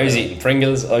laugh. Yeah, I was eating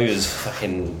Pringles. I was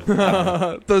fucking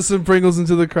throw some Pringles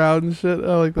into the crowd and shit.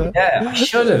 I like that. Yeah, I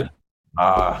should have.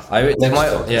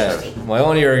 My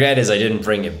only regret is I didn't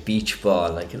bring a beach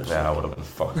ball. Like, I would have been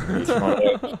fucking beach ball.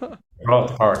 Brought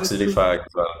the Park City flag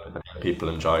as well. People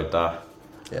enjoyed that.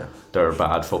 Yeah, they're a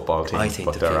bad football team,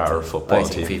 but they're our football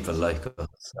team. I think people like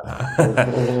us.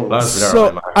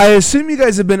 So I assume you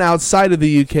guys have been outside of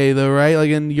the UK though, right? Like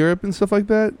in Europe and stuff like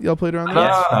that. Y'all played around there?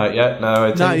 Not yet. No,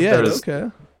 I think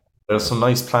there's some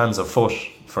nice plans afoot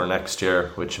for next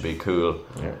year, which would be cool.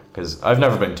 Because I've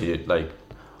never been to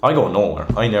I go nowhere.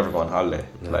 I never go on holiday.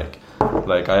 No.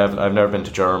 Like I've never been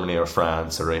to Germany or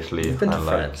France or Italy. You've been to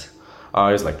France?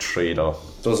 I was like 3 though.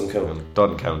 Doesn't count.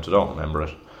 Doesn't count. I don't remember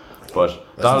it. But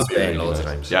that'll be Spain loads of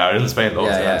times. Yeah, I was in Spain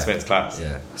loads of times. Spain's class.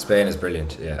 Yeah, Spain is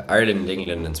brilliant. Yeah, Ireland,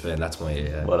 England, and Spain. That's my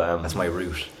that's my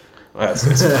route. But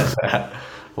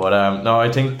no,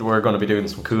 I think we're going to be doing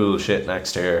some cool shit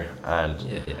next year, and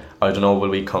I don't know, will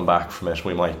we come back from it?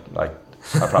 We might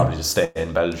I'll probably just stay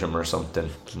in Belgium or something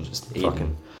and just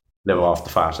fucking live off the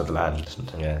fat of the land.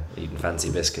 And, eating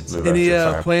fancy biscuits. Any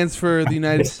plans for the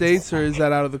United States, or is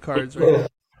that out of the cards right now?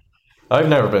 I've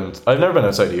never been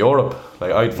outside of Europe.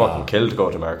 Like, I'd fucking kill to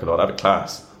go to America though. That'd be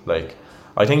class. Like,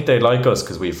 I think they'd like us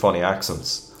because we have funny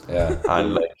accents. Yeah.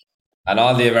 And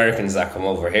all the Americans that come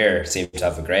over here seem to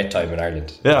have a great time in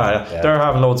Ireland. Yeah. They're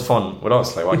having loads of fun with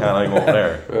us. Like, why can't I go over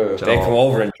there? They come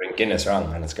over and drink Guinness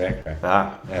wrong, and it's great.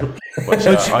 But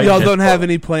y'all don't have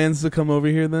any plans to come over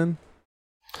here then?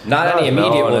 Not any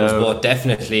immediate ones, but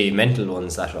definitely mental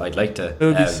ones that I'd like to. It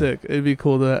would be sick. It'd be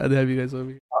cool to have you guys over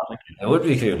here. It would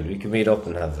be cool. We could meet up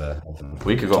and have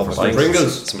we could go for some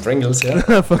Pringles. Some Pringles,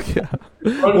 yeah. Fuck yeah.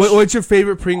 What's your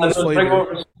favorite Pringles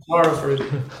flavor?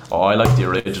 Oh, I like the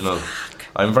original.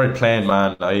 I'm a very plain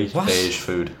man. I eat beige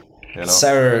food. You know?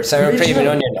 Sour cream and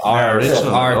onion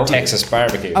or Texas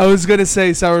barbecue. I was gonna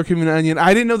say sour cream and onion.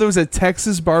 I didn't know there was a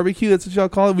Texas barbecue. That's what y'all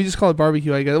call it. We just call it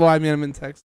barbecue, I guess. Well, I mean, I'm in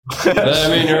Texas.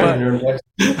 You're in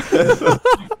Texas.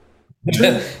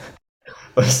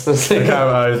 I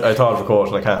thought of a quote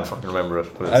and I can't fucking remember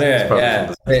it. But it's probably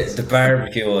yeah, the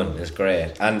barbecue one is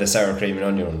great, and the sour cream and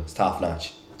onion one is top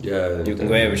notch. Yeah, You can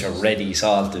go in with your ready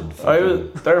salted.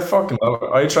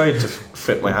 I tried to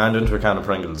fit my hand into a can of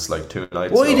Pringles like 2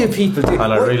 nights Why ago. do people do? And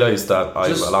I why- realised that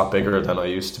I'm a lot bigger than I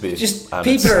used to be. Just and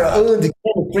people it's are sad. the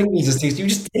can of Pringles is things. You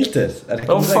just tilt it. And it I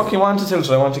don't comes fucking want to tilt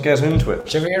it, I want to get into it.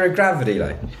 Do you ever hear of gravity?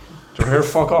 Like, Do you ever hear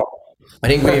fuck up? I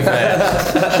think we've.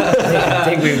 I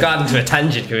think we've gotten to a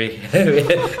tangent. Can we?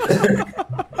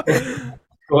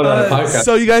 Going on a podcast.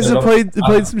 So you guys have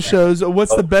played some shows.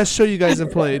 What's the best show you guys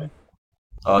have played?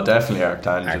 Oh, definitely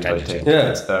Arctangent, I Arctangent. think.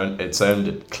 Yeah. It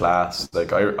sounded class.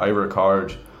 Like, I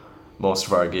record most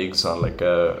of our gigs on like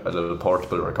a little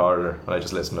portable recorder, and I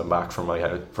just listen to them back from my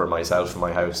house, for myself in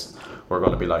my house. We're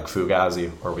going to be like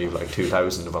Fugazi, or we have like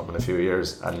 2,000 of them in a few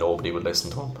years, and nobody would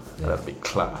listen to them. Yeah. That'd be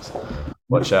class.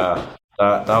 But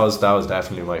that was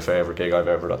definitely my favorite gig I've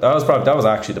ever done. That was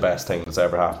actually the best thing that's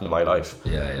ever happened in my life.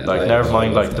 Yeah. Like, never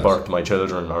mind like the birth of my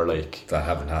children, or like That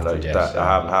haven't happened like yet. that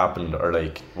haven't happened, or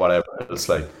like whatever. It's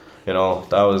like, you know,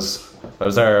 I was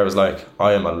there, I was like,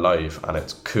 I am alive and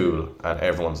it's cool and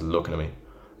everyone's looking at me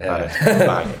and it's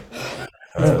banging.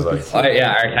 And I was like,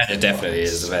 Arctangent definitely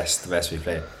is the best we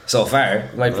played so far.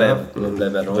 We might play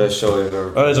better. Best show I've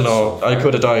ever. I don't know, I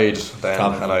could have died then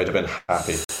Probably. and I'd have been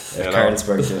happy. You know?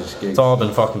 Carlsberg gig. It's all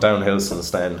been fucking downhill since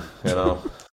then, you know.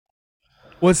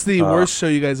 What's the worst show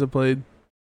you guys have played?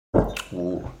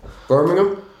 Ooh.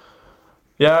 Birmingham?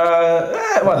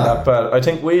 Yeah, it wasn't that bad. I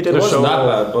think we did It a show. wasn't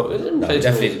that bad, but it didn't play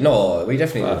We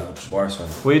definitely did worse one.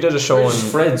 We did a show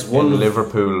Where's Fred's in one?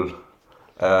 Liverpool.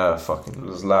 It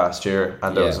was last year,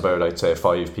 and there was about, I'd say,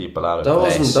 5 people at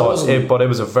it. But it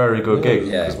was a very good gig.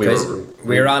 Yeah, 'cause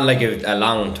we were on like a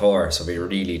long tour, so we were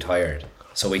really tired.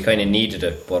 So we kind of needed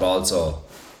it, but also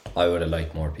I would have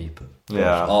liked more people.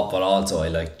 Yeah. But also I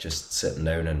like just sitting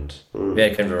down and we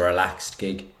had kind of a relaxed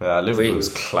gig. Yeah, Liverpool was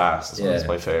class. That was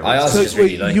my favourite. I also So just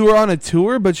really like. you were on a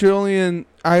tour, but you're only in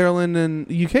Ireland and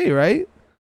UK, right?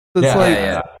 So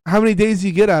it's how many days do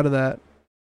you get out of that?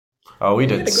 Oh, we had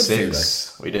did a good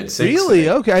 6. We did 6. Really?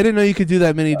 Okay, I didn't know you could do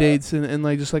that many dates in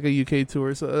like just like a UK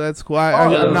tour. So that's cool.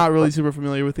 I'm not really super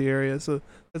familiar with the area, so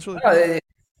that's really cool.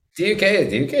 The UK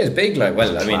is big. Like,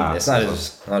 well, I mean, Class.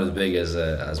 it's not as big as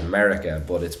America,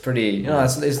 but it's pretty. You know,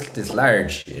 it's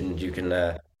large, and you can.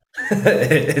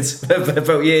 It's about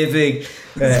big.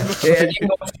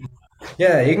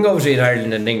 You can go between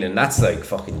Ireland and England. That's like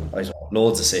fucking, I don't know,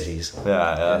 loads of cities.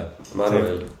 Yeah.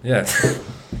 Manuel. Yeah.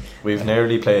 We've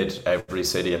nearly played every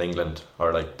city in England,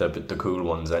 or like the cool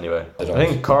ones anyway. I I don't.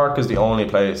 think Cork is the only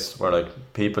place where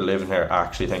like people living here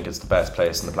actually think it's the best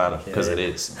place on the planet, because it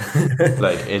is.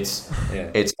 Like, it's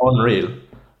unreal.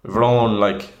 We've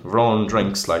our own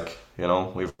drinks, like, you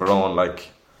know, we've our own like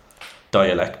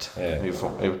dialect. Yeah.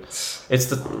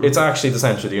 It's actually the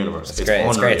centre of the universe. It's great.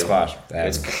 It's a unreal. great spot.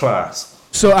 It's class.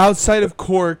 So outside of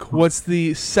Cork, what's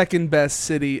the second best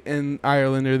city in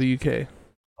Ireland or the UK?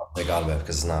 I got about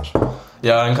because it's not.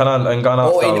 Yeah, I'm gone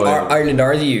off that in way. Ireland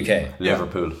or the UK.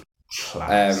 Liverpool.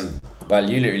 Class. Well,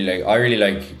 I really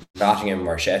like Nottingham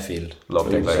or Sheffield.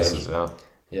 Lovely It's really places, yeah.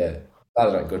 Yeah, that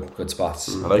are good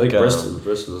spots. I I like like Bristol.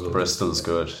 Bristol's lovely. Bristol's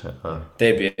good. Yeah.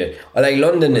 They'd be it. I like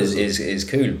London is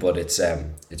cool, but it's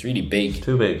really big,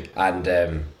 Too big.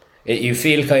 and you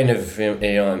feel kind of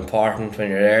important when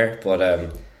you're there, but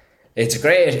it's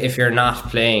great if you're not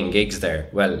playing gigs there.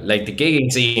 Well, like the gigging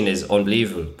scene is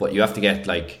unbelievable, but you have to get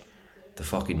like the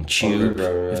fucking tube,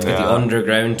 Underground, you have to get the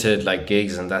underground to like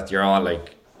gigs, and that you're all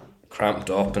like cramped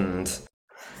up, and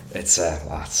it's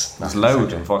It's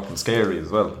loud and fucking scary as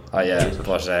well. Oh yeah,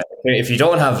 but if you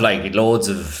don't have like loads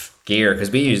of gear,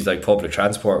 because we use like public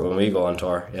transport when we go on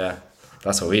tour, yeah,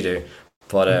 that's what we do.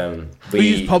 But We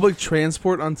use public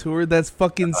transport on tour. That's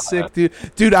fucking sick, dude.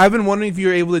 Dude, I've been wondering if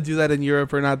you're able to do that in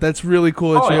Europe or not. That's really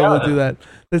cool that you're able to do that.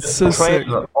 That's so The sick.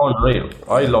 trains are unreal.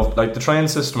 I love, like, the train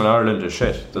system in Ireland is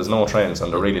shit. There's no trains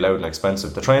and they're really loud and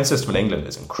expensive. The train system in England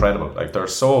is incredible. Like, they're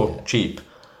so cheap.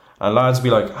 And lads be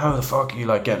like, how the fuck are you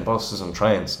like getting buses and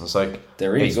trains? And it's like,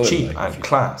 They're really it's good, cheap like, and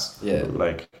class. Yeah.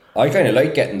 Like, I kind of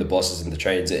like getting the buses and the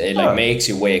trains. It like Yeah. makes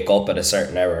you wake up at a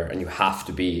certain hour and you have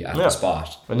to be at the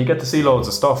spot. and you get to see loads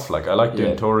of stuff. Like, I like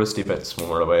doing Yeah. touristy bits when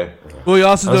we're away. Well, you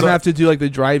also Also- don't have to do like the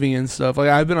driving and stuff. Like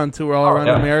I've been on tour all around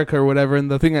yeah. America or whatever,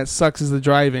 and the thing that sucks is the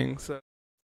driving. So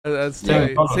that's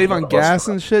Yeah. tight. Save on gas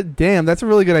and shit. Damn, that's a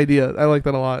really good idea. I like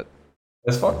that a lot.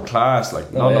 It's fucking class.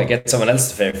 Like, No, get someone else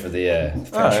to pay for the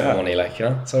petrol money, like, you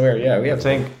know. So we I have.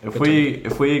 think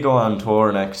if we go on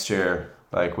tour next year,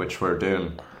 like, which we're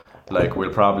doing, like we'll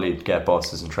probably get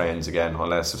buses and trains again,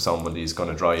 unless if somebody's going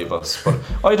to drive us. But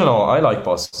I don't know. I like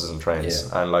buses and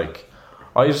trains, and like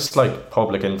I just like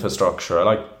public infrastructure. I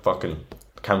like fucking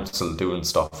council doing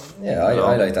stuff. Yeah,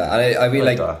 I like that. And I mean,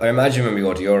 like I imagine when we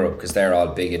go to Europe, because they're all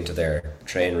big into their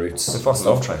train routes. They fucking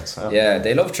love trains. Yeah,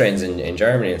 they love trains in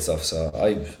Germany and stuff. So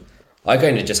I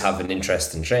kind of just have an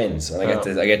interest in trains, and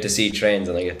I get to see trains,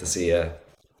 and I get to see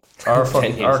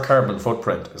our carbon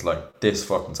footprint is like this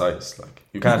fucking size. Like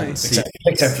you can't even see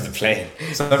except for the plane.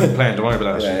 Except for the plane. Don't worry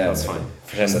about that. That's fine.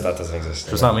 Pretend that doesn't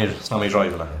exist. It's not me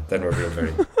driving it. Then we're being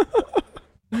very.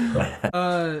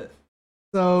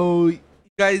 So you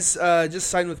guys just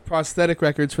signed with Prosthetic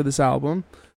Records for this album.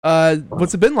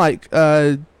 What's it been like?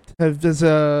 Has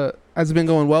it been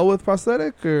going well with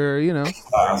Prosthetic, or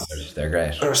They're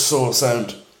great. They're so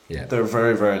sound. Yeah, they're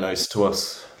very, very nice to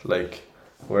us. Like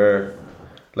we're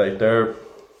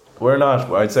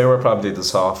not. I'd say we're probably the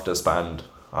softest band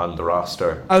on the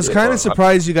roster. I was kind of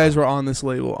surprised you guys were on this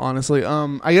label, honestly.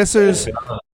 I guess there's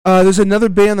another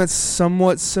band that's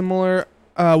somewhat similar,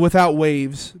 without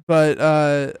Waves, but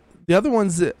the other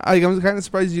ones, I'm kind of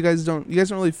surprised you guys don't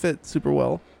really fit super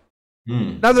well.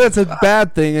 Not that that's a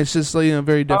bad thing. It's just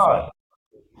very different.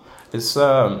 It's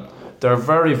they're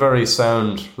very, very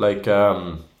sound. Like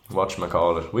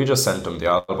whatchamacallit. We just sent them the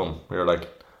album. We were like,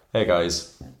 hey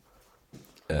guys.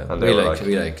 Yeah, and we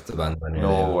like the band.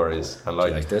 No worries. And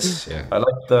like this, yeah. I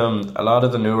like them. A lot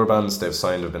of the newer bands they've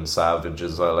signed have been Savage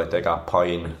as well. Like they got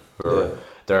Pine,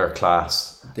 they're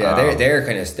class. Yeah,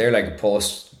 they're like a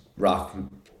post rock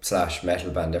 /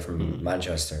 metal band. They're from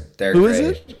Manchester. They're Who great. Is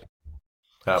it?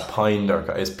 Pine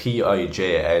is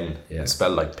PIJN. Yeah. It's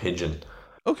spelled like pigeon.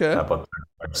 Okay. But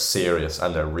they're serious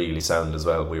and they're really sound as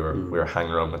well. We were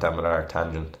hanging around with them at Arc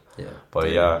Tangent. Yeah.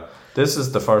 But this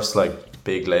is the first like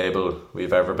big label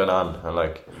we've ever been on, and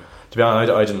like to be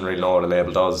honest, I didn't really know what a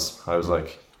label does. I was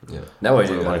like, now I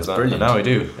do. It's brilliant. Now I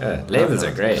do. Yeah, labels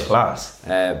are great, class.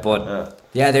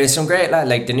 There's some great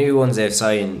like the new ones they've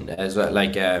signed as well.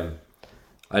 Like I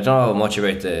don't know much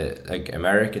about the like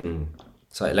American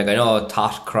side. Like I know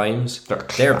Thought Crimes.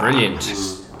 They're brilliant.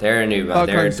 They're a new band.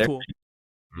 They're cool.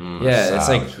 It's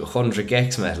like 100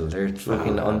 gex metal. They're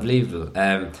fucking unbelievable.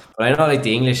 But I know like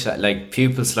the English like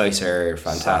Pupil Slicer are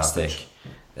fantastic.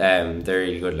 They're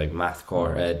really good, like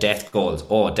Mathcore, Death Goals.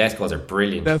 Oh, Death Goals are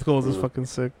brilliant. Death Goals is fucking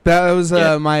sick. That was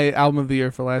my album of the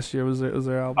year for last year. Was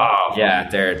their album? Yeah,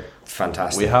 they're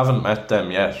fantastic. We haven't met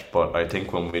them yet, but I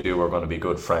think when we do, we're going to be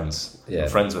good friends. Yeah. I'm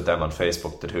friends with them on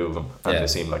Facebook, the two of them, and they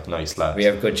seem like nice lads. We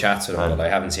have good chats with them, but I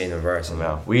haven't seen them in person.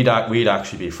 Yeah, we'd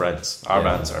actually be friends. Our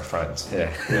bands are friends. Yeah,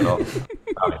 that'd be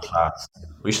class.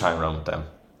 We should hang around with them.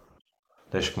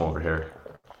 They should come over here.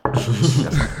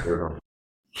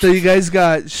 So you guys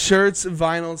got shirts,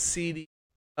 vinyl, CD,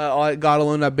 all at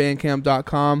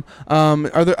godalone.bandcamp.com.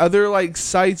 Are there other like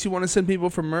sites you want to send people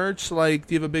for merch? Like,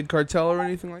 do you have a big cartel or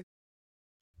anything like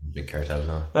that? Big cartel,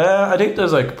 no. I think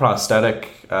there's like Prosthetic,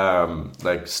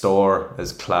 like store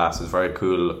is class. It's very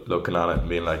cool looking on it and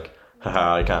being like,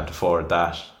 haha, I can't afford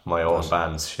that. My own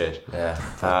band's shit. Yeah,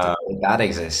 that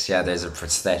exists. Yeah, there's a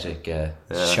Prosthetic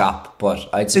shop, but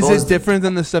I'd suppose is it different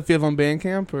than the stuff you have on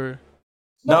Bandcamp or?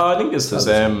 No, I think it's the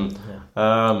same.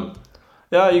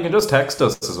 You can just text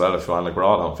us as well if you want. Like we're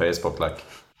all on Facebook. Like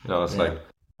it's like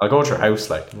I'll go to your house.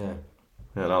 Like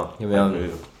you'll be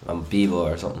on Bebo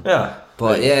or something. Yeah,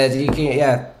 but you can.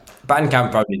 Yeah,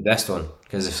 Bandcamp probably the best one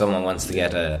because if someone wants to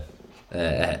get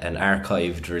an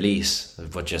archived release,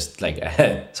 but just like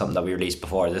something that we released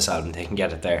before this album, they can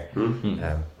get it there.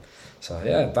 Bandcamp.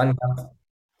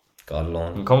 God alone.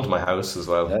 You can come to my house as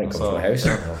well. Yeah, come to my house.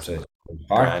 Have to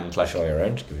park, show you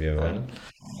around, give you a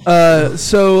win.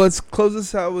 So let's close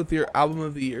this out with your album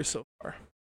of the year so far.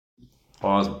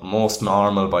 Most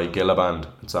Normal by Gilliband.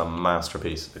 It's a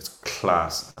masterpiece. It's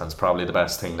class, and it's probably the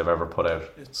best thing they've ever put out.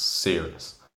 It's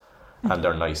serious, and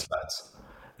they're nice lads.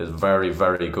 It's very,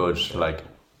 very good. Like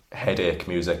headache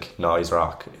music, noise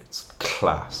rock. It's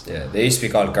class. Yeah, they used to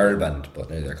be called Girl Band, but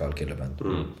now they're called Gilliband.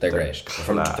 They're great.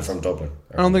 They're from Dublin.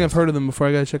 I don't think I've heard of them before.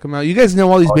 I gotta check them out. You guys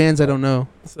know all these bands I don't know,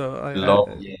 so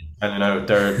and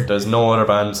there's no other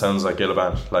band sounds like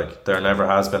Gilliband. Like there never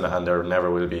has been, and there never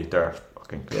will be. They're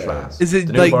fucking class. Is it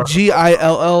like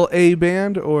GILLA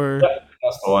band or? Yeah,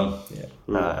 that's the one.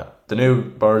 Yeah. The new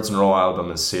Birds and Row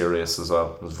album is serious as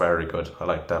well. It's very good. I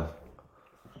like them.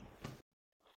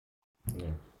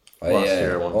 I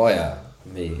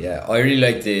really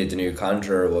like the new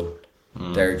Conjurer one.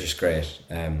 They're just great.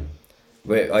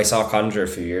 I saw Conjurer a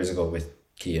few years ago with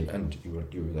Cian, and you were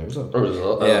there as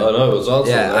well. I know it was also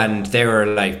there. And they were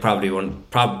like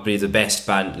probably the best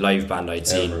live band I'd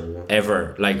seen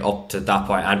ever, like up to that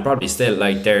point, and probably still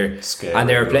like they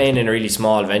were playing in a really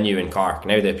small venue in Cork.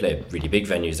 Now they play really big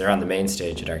venues. They're on the main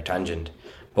stage at Arctangent,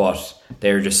 but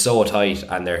they're just so tight,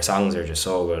 and their songs are just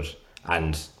so good,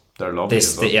 and they're lovely.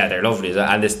 They're lovely,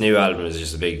 and this new album is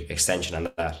just a big extension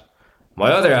on that.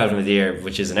 My other album of the year,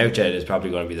 which isn't out yet, is probably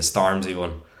going to be the Stormzy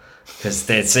one. Because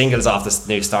the singles off the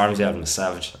new Stormzy album is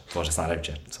savage, but it's not out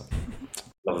yet. So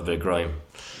love a bit of grime.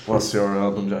 What's your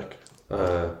album, Jack?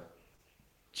 Do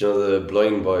you know the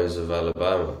Blind Boys of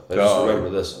Alabama? I just remember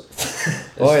this.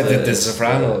 The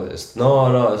Soprano. It's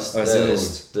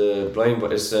the Blind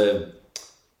Boys. It's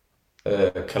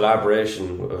a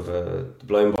collaboration of the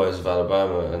Blind Boys of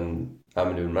Alabama and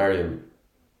Amadou and Mariam.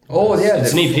 Oh yeah,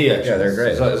 it's an EP actually. Yeah, they're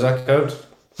great. Is that count?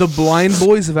 The Blind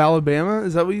Boys of Alabama.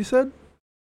 Is that what you said?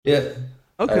 Yeah.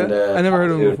 Okay. And, I never heard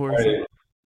of them before.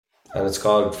 And it's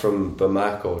called From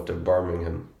Bamako to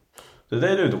Birmingham. Did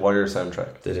they do the Wire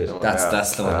soundtrack? They did.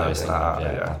 That's the one I was thinking of.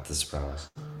 Yeah, yeah. The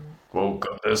Sopranos. Woke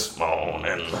up this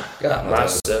morning. Got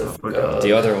myself.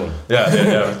 The other one.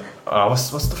 Yeah. What's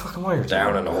the fucking Wire?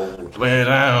 Down in a hole. Way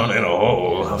down in a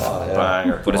hole.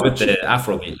 Banger. But it's with the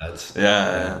Afrobeat lads.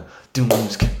 Yeah.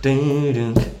 That's fucking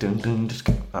banger.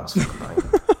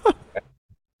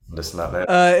 Listen to that later.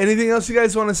 Anything else you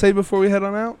guys want to say before we head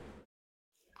on out?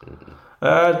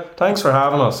 Thanks for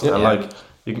having us. And like,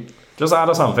 you can just add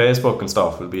us on Facebook and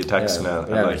stuff. We'll be texting now.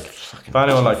 And like, if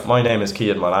anyone my name is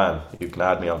Cian Milan. You can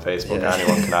add me on Facebook. Yeah.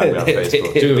 Anyone can add me on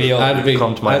Facebook. Add me.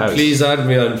 Come to my house. Please add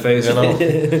me on Facebook.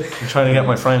 I'm trying to get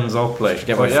my friends up. Like,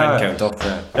 get my friend count up.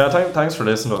 Thanks for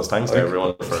listening to us. Thanks to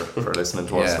everyone for listening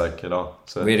to us. Like,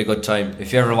 So we had a good time.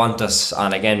 If you ever want us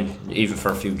on again, even for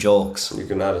a few jokes, you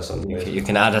can add us on. You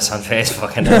can add us on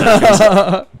Facebook and.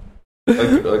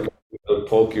 I'll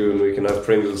poke you and we can have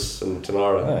Pringles and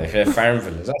Tanara.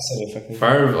 Farmville, is that still a fucking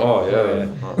Farmville? Oh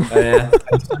yeah.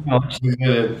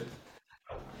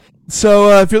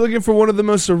 So if you're looking for one of the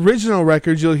most original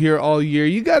records you'll hear all year,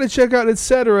 you got to check out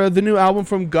Etc., the new album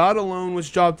from God Alone,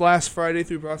 which dropped last Friday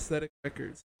through Prosthetic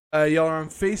Records. Y'all are on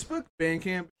Facebook,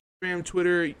 Bandcamp, Instagram,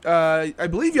 Twitter. I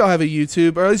believe y'all have a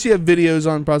YouTube, or at least you have videos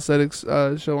on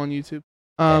Prosthetics show on YouTube.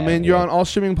 And you're on all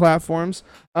streaming platforms.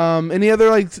 Any other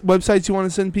websites you want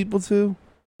to send people to?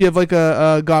 You have like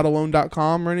a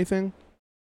godalone.com or anything?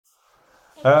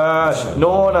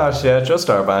 No, not yet. Just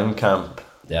our Bandcamp.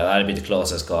 Yeah, that'd be the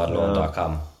closest.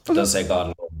 godalone.com. It does say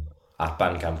godalone at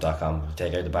bandcamp.com.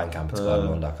 Take out the Bandcamp. It's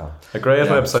godalone.com. A great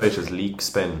website is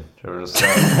Leakspin.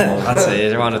 That's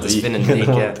it. You wanted to spin and leak.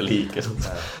 Yeah. The leak.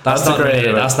 That's not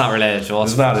related. That's not related to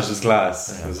us. It's not. It's just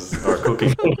glass. It's our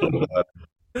cooking.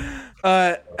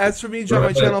 As for me, join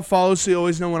my channel, follow so you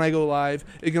always know when I go live.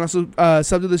 You can also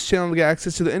sub to this channel to get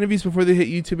access to the interviews before they hit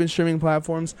YouTube and streaming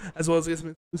platforms, as well as get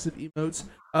some exclusive emotes.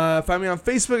 Find me on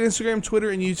Facebook, Instagram,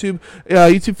 Twitter, and YouTube.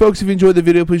 YouTube folks, if you enjoyed the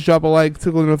video, please drop a like,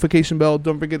 tickle the notification bell.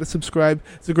 Don't forget to subscribe.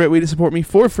 It's a great way to support me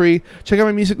for free. Check out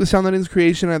my music, The Sound That Ends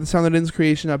Creation, at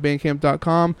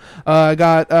thesoundthatenscreation.bandcamp.com. I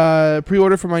got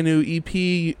pre-order for my new EP,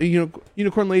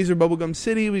 Unicorn Laser, Bubblegum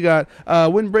City. We got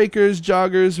windbreakers,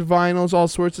 joggers, vinyls, all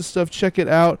sorts of stuff. Check it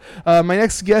out. My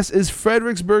next guest is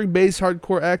Fredericksburg-based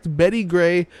hardcore act Betty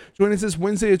Gray. Join us this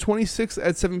Wednesday, the 26th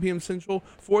at 7 p.m. Central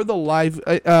for the live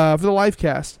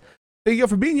cast. Thank you all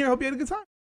for being here. I hope you had a good time.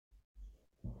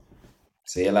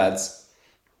 See you, lads.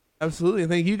 Absolutely.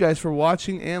 And thank you guys for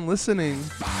watching and listening.